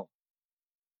without them.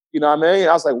 You know what I mean?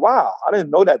 I was like, wow, I didn't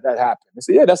know that happened. I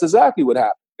said, yeah, that's exactly what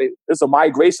happened. There's a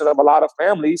migration of a lot of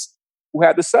families who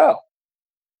had to sell.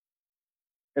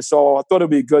 And so I thought it'd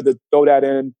be good to throw that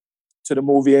in to the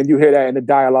movie, and you hear that in the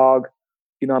dialogue.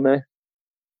 You know what I mean?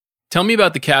 Tell me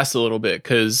about the cast a little bit,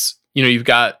 because you've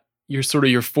got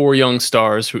your four young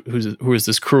stars who is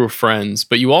this crew of friends,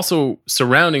 but you also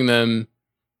surrounding them,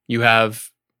 you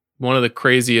have one of the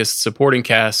craziest supporting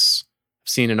casts I've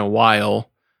seen in a while.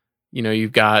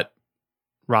 You've got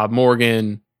Rob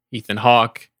Morgan, Ethan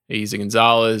Hawke, Eiza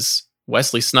Gonzalez,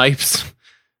 Wesley Snipes,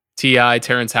 T.I.,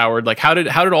 Terrence Howard. Like, how did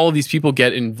all of these people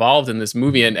get involved in this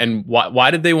movie, and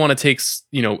why did they want to take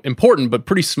important but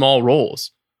pretty small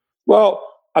roles? Well,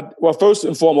 first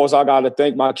and foremost, I got to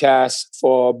thank my cast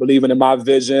for believing in my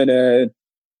vision and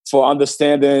for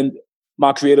understanding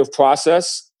my creative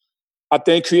process. I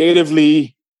think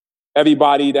creatively,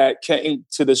 everybody that came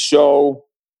to the show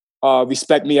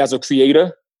respect me as a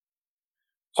creator.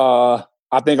 I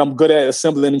think I'm good at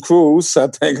assembling crews. I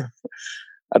think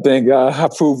I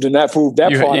proved that part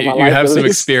of my life. You have some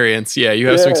experience. Yeah, you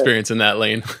have some experience in that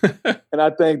lane. And I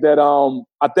think that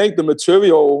the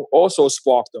material also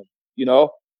sparked them,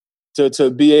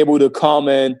 to be able to come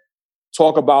and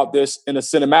talk about this in a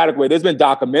cinematic way. There's been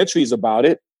documentaries about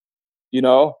it,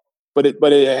 but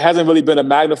it hasn't really been a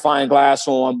magnifying glass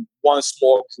on one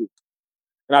small group.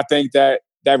 And I think that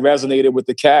resonated with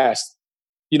the cast.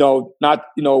 In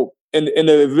the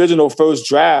original first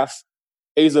draft,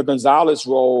 Eiza Gonzalez's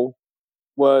role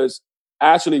was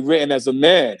actually written as a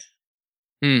man.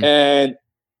 And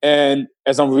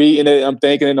as I'm reading it, I'm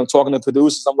thinking and I'm talking to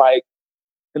producers, I'm like,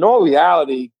 in all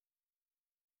reality,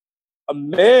 a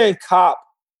man cop,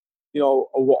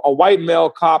 a white male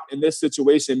cop in this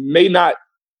situation may not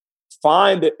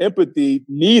find the empathy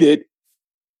needed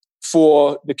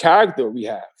for the character we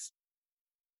have.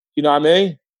 You know what I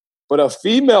mean? But a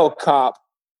female cop,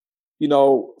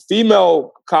 no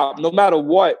matter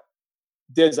what,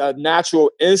 there's a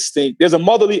natural instinct. There's a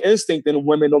motherly instinct in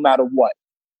women no matter what.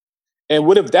 And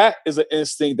what if that is an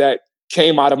instinct that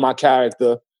came out of my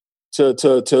character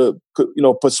to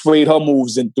persuade her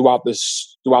moves throughout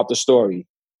the story?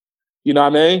 You know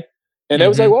what I mean? And they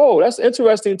was like, "Whoa, that's an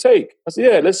interesting take." I said,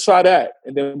 "Yeah, let's try that."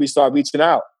 And then we start reaching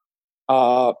out.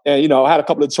 And I had a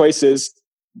couple of choices.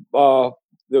 One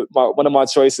of my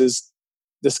choices,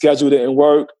 the schedule didn't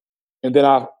work, and then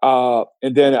I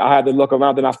had to look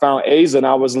around, and I found RZA, and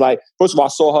I was like, first of all, I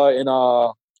saw her in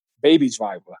Baby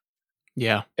Driver.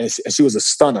 Yeah, and she was a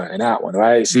stunner in that one,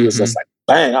 right? She was just like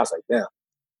bang. I was like, damn.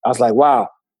 I was like, wow,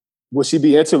 would she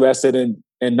be interested in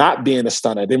not being a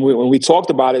stunner? Then when we talked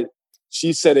about it,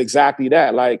 she said exactly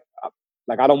that. Like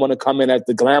I don't want to come in as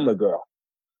the glamour girl.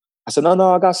 I said,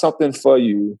 no, I got something for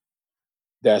you.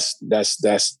 That's a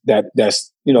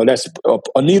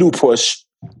needle push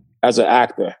as an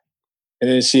actor. And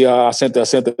then I sent her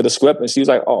the script, and she was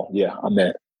like, oh yeah, I'm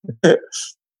in.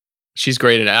 She's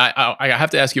great, and I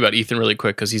have to ask you about Ethan really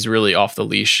quick because he's really off the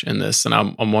leash in this, and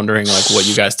I'm wondering like what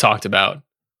you guys talked about.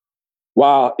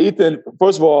 Wow, Ethan.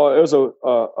 First of all, it was a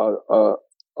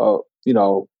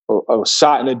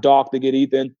shot in the dark to get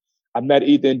Ethan. I met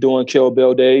Ethan during Kill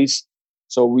Bill days,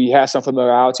 so we had some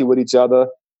familiarity with each other.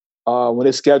 When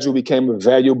his schedule became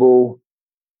valuable,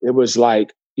 it was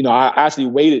like I actually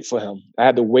waited for him. I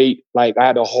had to wait, like I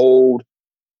had to hold,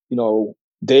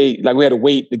 day, like we had to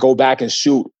wait to go back and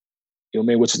shoot. You know what I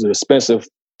mean? Which is an expensive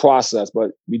process,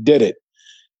 but we did it.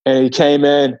 And he came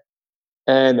in,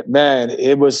 and man,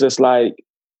 it was just like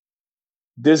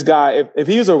this guy. If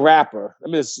he was a rapper, I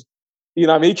mean,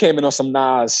 he came in on some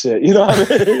Nas shit. You know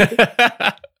what I mean?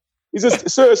 He's just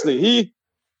seriously. He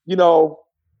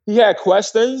had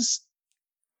questions,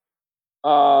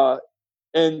 and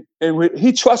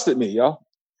he trusted me, yo.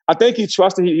 I think he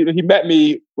trusted. He met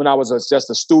me when I was just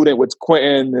a student with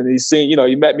Quentin, and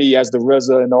he met me as the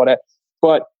RZA and all that.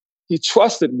 But he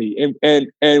trusted me, and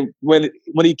when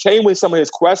he came with some of his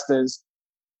questions,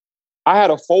 I had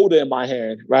a folder in my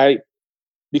hand, right?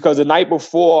 Because the night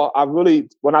before,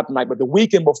 not the night, but the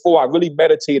weekend before, I really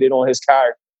meditated on his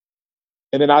character,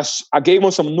 and then I gave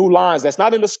him some new lines that's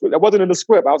not in the script. That wasn't in the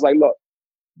script. I was like, look,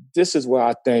 this is where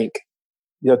I think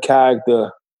your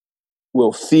character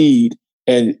will feed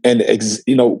and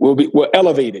will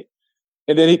elevate it.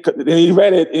 And then he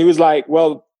read it, and he was like,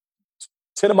 well,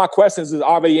 10 of my questions is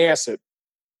already answered.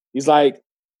 He's like,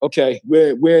 okay,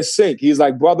 we're in sync. He's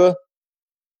like, brother,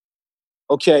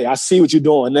 okay, I see what you're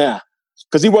doing now.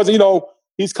 Because he wasn't,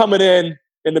 he's coming in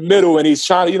the middle, and he's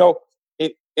trying to,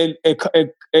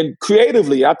 and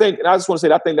creatively, I think, and I just want to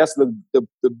say, I think that's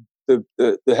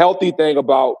the healthy thing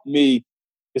about me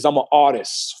is I'm an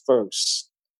artist first.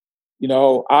 I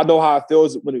know how it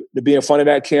feels to be in front of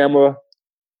that camera,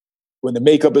 when the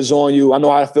makeup is on you. I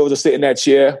know how it feels to sit in that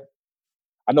chair.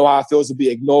 I know how it feels to be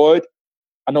ignored.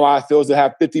 I know how it feels to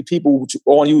have 50 people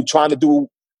on you trying to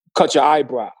cut your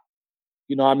eyebrow.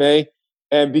 You know what I mean?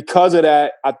 And because of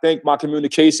that, I think my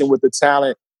communication with the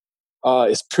talent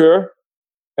is pure.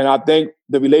 And I think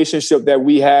the relationship that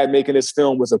we had making this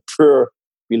film was a pure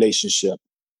relationship.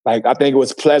 Like, I think it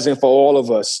was pleasant for all of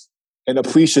us and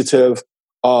appreciative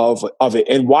of it.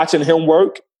 And watching him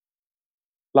work,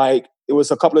 like, it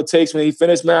was a couple of takes when he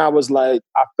finished, man, I was like,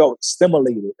 I felt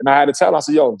stimulated. And I had to tell him, I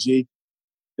said, yo, G,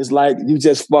 it's like you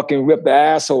just fucking ripped the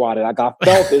asshole out of it. Like, I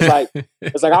felt it's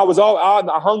like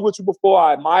I hung with you before,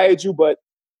 I admired you, but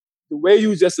the way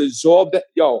you just absorbed it,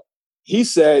 he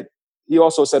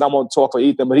also said, I'm gonna talk for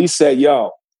Ethan, but he said,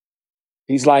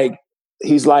 he's like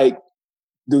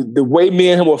the way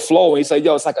me and him were flowing, he said,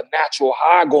 it's like a natural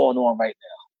high going on right now.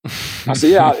 I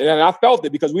said, yeah, and I felt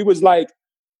it because we was like,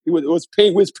 we was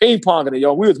ping-ponging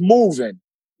it, we was moving,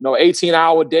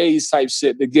 18-hour days type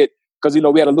shit to get, because,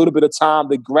 we had a little bit of time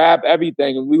to grab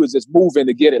everything, and we was just moving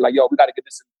to get it. Like, we got to get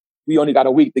this. We only got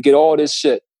a week to get all this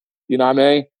shit. You know what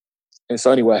I mean? And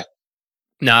so anyway.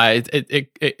 Nah,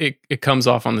 it comes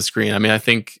off on the screen. I mean, I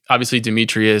think obviously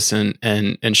Demetrius and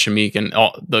Shamik and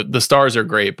all the stars are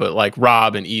great, but like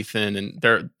Rob and Ethan,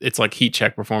 and it's like heat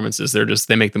check performances.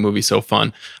 They make the movie so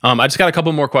fun. I just got a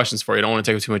couple more questions for you. I don't want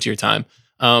to take up too much of your time.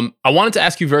 I wanted to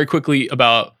ask you very quickly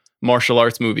about martial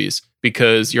arts movies,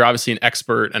 because you're obviously an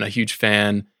expert and a huge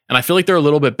fan. And I feel like they're a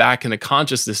little bit back into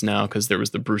consciousness now, because there was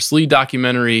the Bruce Lee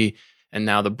documentary, and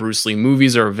now the Bruce Lee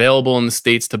movies are available in the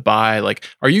States to buy. Like,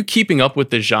 are you keeping up with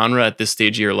the genre at this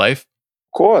stage of your life?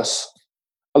 Of course.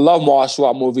 I love martial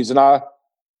art movies. And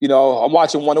I'm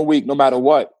watching one a week, no matter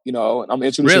what. And I'm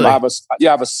introducing. Really? I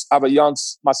have a young.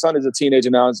 My son is a teenager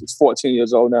now. He's 14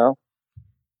 years old now.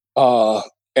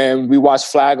 And we watched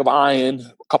Flag of Iron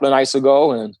a couple of nights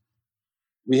ago, and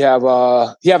we have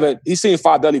he's seen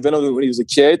Five Deadly Villains when he was a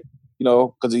kid,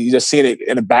 because he just seen it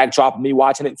in the backdrop of me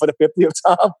watching it for the 50th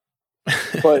time.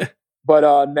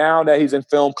 But now that he's in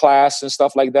film class and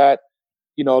stuff like that,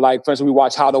 like for instance, we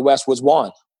watched How the West Was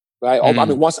Won, right? I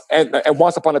mean, Once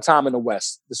Upon a Time in the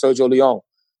West, the Sergio Leone,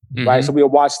 right? So we'll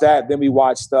watch that. Then we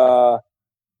watched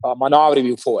Minority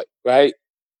Report, right?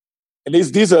 And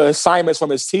these are assignments from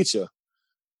his teacher,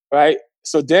 right?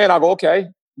 So then I go, okay,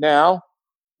 now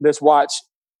let's watch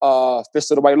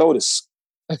Fist of the White Lotus.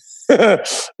 You know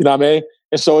what I mean?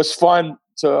 And so it's fun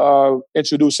to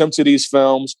introduce him to these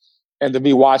films and to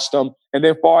rewatch them. And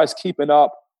then as far as keeping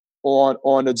up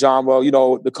on the genre,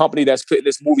 the company that's putting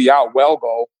this movie out,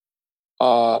 Wellgo,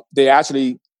 they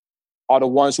actually are the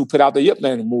ones who put out the Yip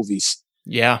Man movies.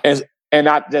 Yeah. And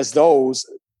not just those.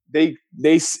 They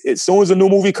as soon as a new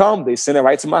movie comes, they send it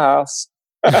right to my house.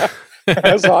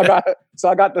 So I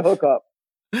got the hookup.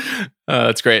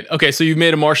 That's great. Okay, so you've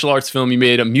made a martial arts film, you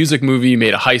made a music movie, you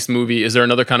made a heist movie. Is there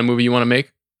another kind of movie you want to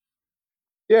make?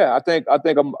 Yeah, I think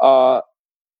I'm.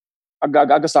 I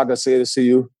guess I could say this to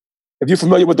you. If you're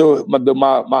familiar with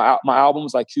my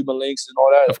albums like Cuban Links and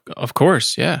all that, of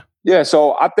course, yeah. Yeah,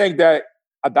 so I think that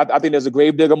I think there's a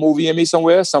Gravedigger movie in me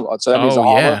somewhere. So that means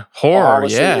horror,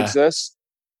 yeah, exists.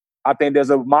 I think there's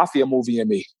a mafia movie in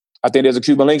me. I think there's a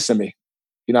Cuban Links in me.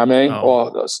 You know what I mean?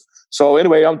 Oh. So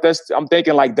anyway, I'm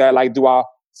thinking like that. Like, do I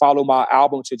follow my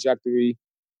album trajectory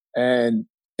and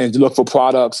look for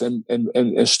products and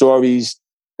stories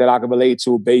that I can relate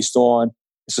to based on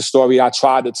it's a story I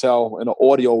tried to tell in an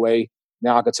audio way.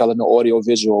 Now I can tell it in an audio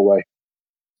visual way.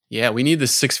 Yeah, we need the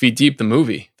 6 Feet Deep, the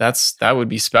movie. That would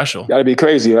be special. That'd be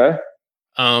crazy, right?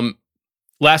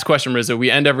 Last question, RZA. We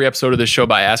end every episode of this show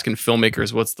by asking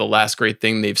filmmakers what's the last great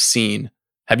thing they've seen.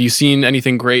 Have you seen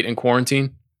anything great in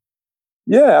quarantine?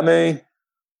 Yeah, I mean,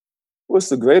 what's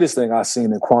the greatest thing I've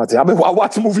seen in quarantine? I mean, I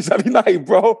watch movies every night,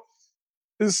 bro.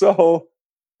 So,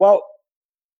 well,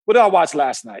 what did I watch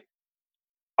last night?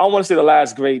 I don't want to say the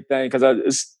last great thing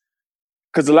because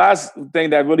the last thing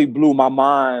that really blew my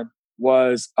mind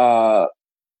was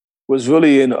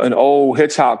really an old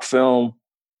Hitchcock film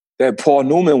that Paul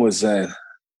Newman was in,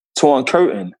 Torn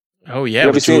Curtain. Oh yeah,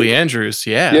 with Julie Andrews.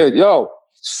 Yeah. Yeah,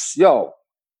 yo.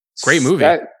 Great movie.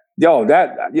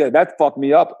 That fucked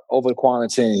me up over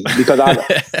quarantine because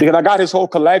I got his whole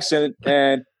collection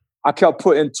and I kept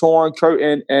putting Torn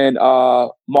Curtain and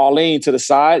Marlene to the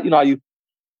side. You know how you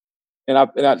then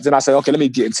I said, okay, let me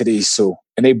get into these two,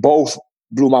 and they both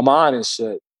blew my mind and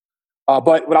shit.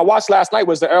 But what I watched last night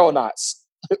was The Aeronauts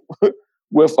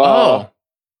with I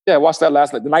watched that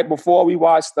last night. The night before we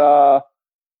watched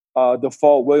William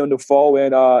Dafoe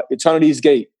and Eternity's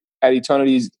Gate. At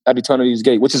Eternity's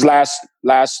Gate, which is last.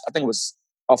 I think it was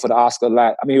up for the Oscar.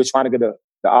 He was trying to get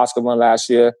the Oscar one last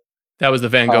year. That was the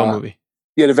Van Gogh movie.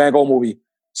 Yeah, the Van Gogh movie.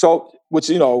 So, which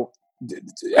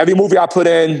every movie I put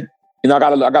in, I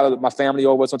got my family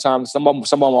over sometimes. Some of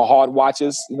them are hard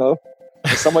watches, and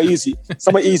some are easy.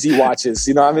 Some are easy watches.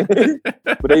 You know what I mean?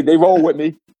 But they roll with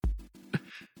me.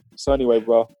 So anyway,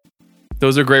 bro.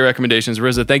 Those are great recommendations.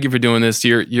 RZA, thank you for doing this.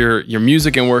 Your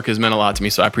music and work has meant a lot to me,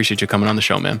 so I appreciate you coming on the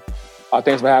show, man.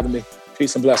 Thanks for having me.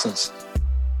 Peace and blessings.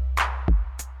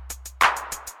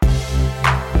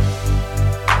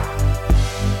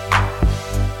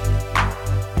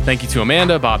 Thank you to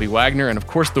Amanda, Bobby Wagner, and of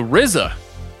course the RZA.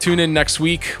 Tune in next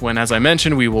week when, as I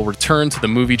mentioned, we will return to the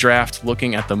movie draft,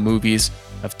 looking at the movies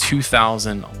of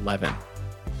 2011.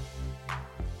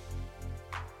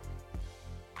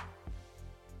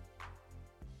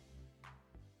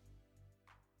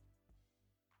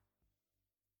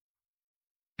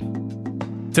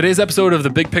 Today's episode of The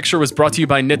Big Picture was brought to you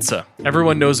by RZA.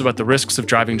 Everyone knows about the risks of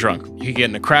driving drunk. You could get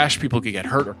in a crash, people could get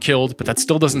hurt or killed, but that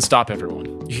still doesn't stop everyone.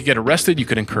 You could get arrested, you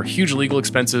could incur huge legal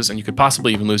expenses, and you could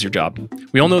possibly even lose your job.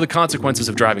 We all know the consequences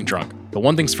of driving drunk, but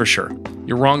one thing's for sure.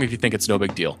 You're wrong if you think it's no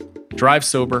big deal. Drive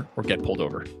sober or get pulled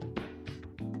over.